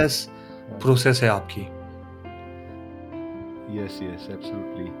सीमलेस प्रोसेस है आपकी। Yes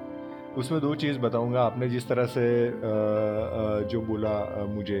absolutely. उसमें दो चीज़ बताऊंगा। आपने जिस तरह से जो बोला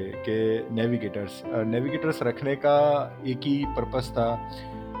मुझे कि नेविगेटर्स रखने का एक ही पर्पस था,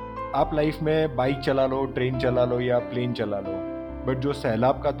 आप लाइफ में बाइक चला लो, ट्रेन चला लो या प्लेन चला लो, बट जो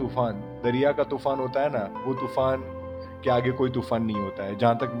सैलाब का तूफान, दरिया का तूफान होता है ना, वो तूफान के आगे कोई तूफान नहीं होता है,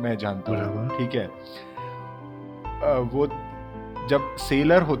 जहाँ तक मैं जानता हूँ, ठीक है। वो जब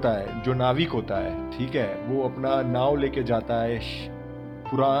सेलर होता है, जो नाविक होता है, ठीक है, वो अपना नाव लेके जाता है,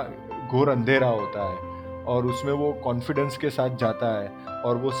 पूरा घोर अंधेरा होता है, और उसमें वो कॉन्फिडेंस के साथ जाता है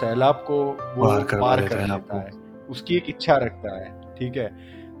और वो सैलाब को वो पार करवा पार देता कर है लेता आपको। है, उसकी एक इच्छा रखता है, ठीक है।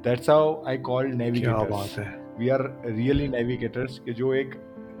 दैट्स हाउ आई कॉल क्या नेविगेटर्स। बात है। वी आर रियली नेविगेटर्स, कि जो एक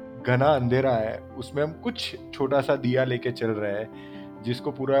घना अंधेरा है उसमें हम कुछ छोटा सा दिया लेके चल रहे हैं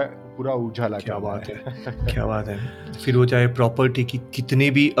जिसको पूरा पूरा उजाला क्या करना बात है। क्या बात है। फिर वो चाहे प्रॉपर्टी की कितनी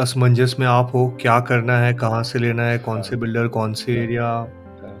भी असमंजस में आप हो, क्या करना है, कहाँ से लेना है, कौन से बिल्डर, कौन से एरिया,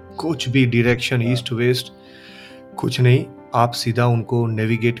 कुछ भी डायरेक्शन, ईस्ट वेस्ट, कुछ नहीं, आप सीधा उनको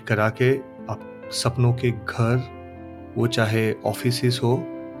नेविगेट करा के आप सपनों के घर, वो चाहे ऑफिसेस हो,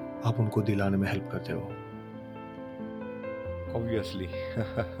 आप उनको दिलाने में हेल्प करते हो। Obviously.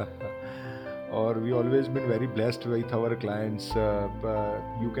 Or we always been very blessed with our clients.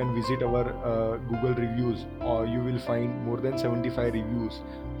 You can visit our Google reviews or you will find more than 75 reviews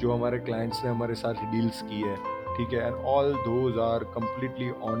जो हमारे clients ने हमारे साथ deals की है, ठीक है, and all those are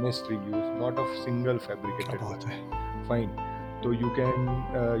completely honest reviews, not of single क्या fabricated बात one. है। Fine. So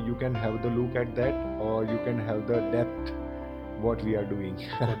you can have the look at that, or you can have the depth what we are doing.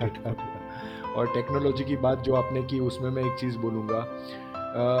 Got it, got it. और technology की बात जो आपने की उसमें मैं एक चीज़ बोलूँगा,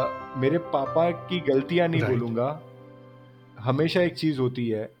 मेरे पापा की गलतियाँ नहीं Right. बोलूँगा। हमेशा एक चीज़ होती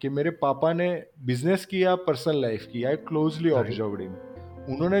है कि मेरे पापा ने बिजनेस किया, पर्सनल लाइफ की, I closely Right. Observed him.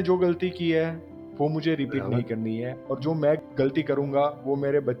 उन्होंने जो गलती की है वो मुझे रिपीट बराबर। नहीं करनी है, और जो मैं गलती करूँगा वो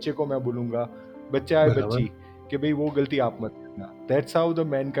मेरे बच्चे को मैं बोलूँगा, बच्चा है बराबर। बच्ची, कि भाई वो गलती आप मत करना। दैट्स हाउ द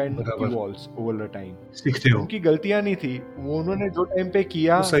मैनकाइंड बराबर। Evolves over the time. सीखते हो। उनकी गलतियां नहीं थी, वो उन्होंने जो टाइम पे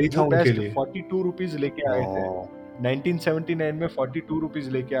किया वो सही था वो उनके बेस्ट लिए। 42 रुपीज लेके आए थे। 1979 में 42 रुपीज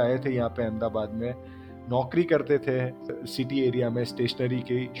लेके आए थे यहाँ पे अहमदाबाद में। नौकरी करते थे सिटी एरिया में स्टेशनरी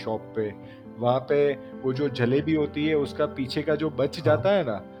की शॉप पे। वहाँ पे वो जो जलेबी होती है उसका पीछे का जो बच जाता है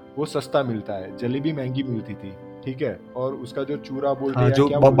ना, वो सस्ता मिलता है। जलेबी महंगी मिलती थी, ठीक है, और उसका जो चूरा बोलते हाँ, हैं जो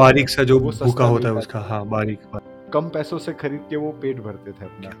क्या बोलते बारीक हैं, सा जो वो भूका सस्ता होता है मिलता उसका, था। हाँ, बारीक। कम पैसों से खरीद के वो पेट भरते थे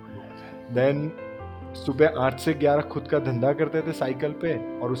अपना। देन सुबह 8 से 11 खुद का धंधा करते थे साइकिल पे,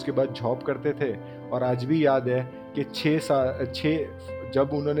 और उसके बाद जॉब करते थे। और आज भी याद है कि 6 जब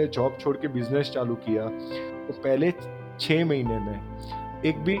उन्होंने जॉब छोड़ के बिजनेस चालू किया तो पहले 6 महीने में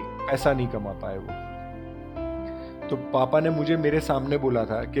एक भी पैसा नहीं कमा पाए वो। तो पापा ने मुझे मेरे सामने बोला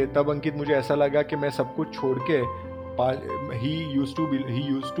था कि तब अंकित मुझे ऐसा लगा कि मैं सब कुछ छोड़ के he used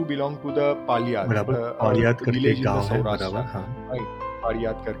to belong to the पालियात, बराबर, पालियात करके विलेज इन द गाँव है, सौराष्ट्र, बराबर, हाँ।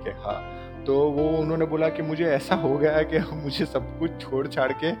 पालियात करके, हाँ। तो वो उन्होंने बोला कि मुझे ऐसा हो गया है कि मुझे सब कुछ छोड़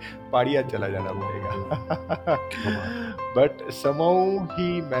छाड़ के पाड़ियात चला जाना पड़ेगा। But somehow he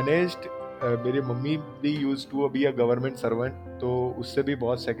managed। मेरी मम्मी भी use to be a government servant, तो उससे भी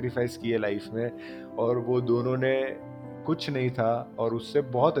बहुत सेक्रीफाइस किए लाइफ में, और वो दोनों ने कुछ नहीं था और उससे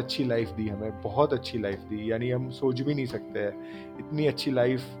बहुत अच्छी लाइफ दी हमें, बहुत अच्छी लाइफ दी। यानी हम सोच भी नहीं सकते हैं इतनी अच्छी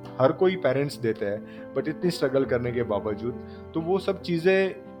लाइफ हर कोई पेरेंट्स देते हैं, बट इतनी स्ट्रगल करने के बावजूद। तो वो सब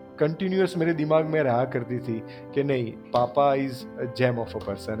चीज़ें कंटिन्यूअस मेरे दिमाग में रहा करती थी कि नहीं, पापा is GeM of a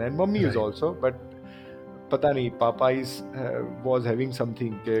person and mummy is also, but पता नहीं पापा इज वॉज हैविंग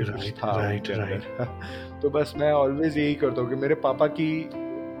समथिंग के कुछ था उनके अंदर। तो बस मैं ऑलवेज यही करता हूँ कि मेरे पापा की,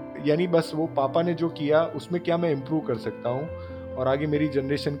 यानी बस वो पापा ने जो किया उसमें क्या मैं इम्प्रूव कर सकता हूँ, और आगे मेरी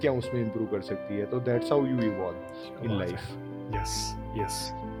जनरेशन क्या उसमें इम्प्रूव कर सकती है। तो that's how you evolve in life. Yes, yes,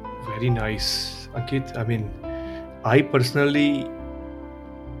 very nice, Ankit. I mean, I personally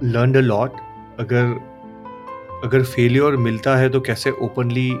learned a lot. अगर फेलियर मिलता है तो कैसे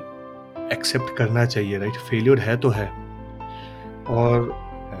ओपनली एक्सेप्ट करना चाहिए, राइट? फेलियर है तो है, और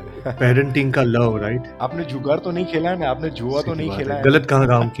पेरेंटिंग का लव, राइट? आपने जुगाड़ तो नहीं खेला है ना, आपने जुआ तो नहीं खेला है, गलत कहाँ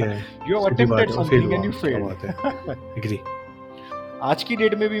काम किया है? You have attempted something and you failed. Agree. आज की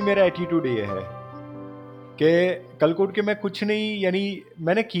डेट में भी मेरा एटीट्यूड ये है कि कल को के मैं कुछ नहीं, यानी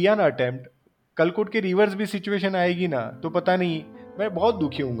मैंने किया ना अटेम्प्ट, कल को के रिवर्स भी सिचुएशन आएगी ना तो पता नहीं, मैं बहुत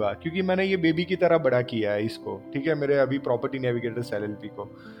दुखी हूँगा, क्योंकि मैंने ये बेबी की तरह बड़ा किया है इसको, ठीक है, मेरे अभी प्रॉपर्टी नेविगेटर्स एलएलपी को,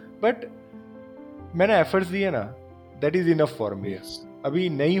 बट मैंने एफर्ट्स दिए ना, that is enough for me. अभी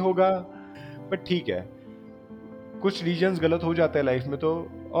नहीं होगा बट ठीक है, कुछ रीजंस गलत हो जाते हैं लाइफ में, तो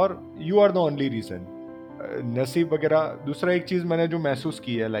और you are the only reason, नसीब वगैरह। दूसरा एक चीज़ मैंने जो महसूस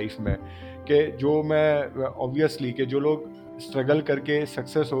की है लाइफ में, कि जो मैं ऑब्वियसली कि जो लोग स्ट्रगल करके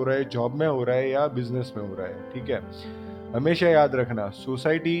सक्सेस हो रहे हैं, जॉब में हो रहा है या बिजनेस में हो रहा है, ठीक है, हमेशा याद रखना,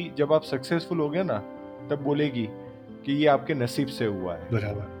 सोसाइटी जब आप सक्सेसफुल हो गए ना तब बोलेगी कि ये आपके नसीब से हुआ है,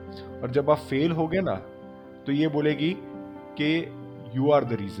 बराबर, और जब आप फेल हो गए ना तो ये बोलेगी कि you are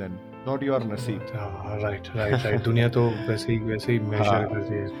the reason, not your नसीब। राइट। दुनिया तो वैसे ही मेजर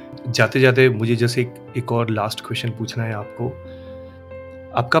करती है। जाते जाते मुझे जैसे एक और लास्ट क्वेश्चन पूछना है आपको।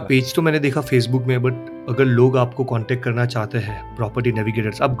 आपका पेज तो मैंने देखा फेसबुक में, बट अगर लोग आपको कांटेक्ट करना चाहते हैं प्रॉपर्टी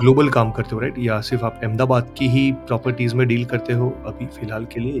नेविगेटर्स, आप ग्लोबल काम करते हो राइट, या सिर्फ आप अहमदाबाद की ही प्रॉपर्टीज में डील करते हो अभी फिलहाल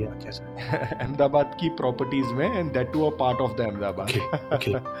के लिए, या कैसा? अहमदाबाद की प्रॉपर्टीज में, and that to a part of the Ahmedabad.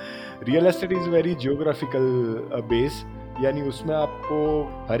 Okay real estate is very geographical base, यानी उसमें आपको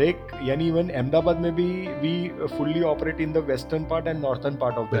हर एक, यानी इवन अहमदाबाद में भी we fully operate in the western part and northern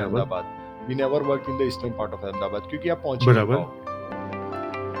part of the बराबर। Ahmedabad. We never work in the eastern part of Ahmedabad, क्योंकि आप पहुंच नहीं बराबर।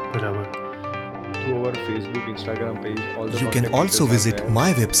 पाओगे। बराबर। Through our Facebook, Instagram page, all the You can contact also details are visit there. my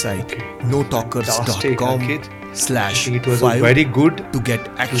website Fantastic, notalkers.com Ankit. / It was 5 very good to get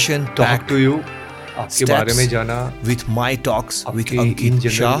action talk packed to you. आपके बारे में steps जाना with my talks with आपके in Ankit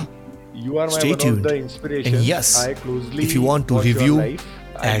general. Shah. You are my Stay one tuned. of the inspirations. And yes, I closely if you want to watch your review, life.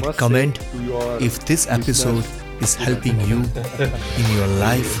 I add must comment say to your if this episode listeners, is helping you in your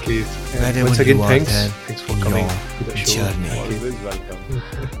life Please. wherever Once again, you are thanks. there Thanks for in coming your to the show. journey. always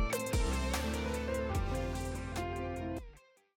welcome.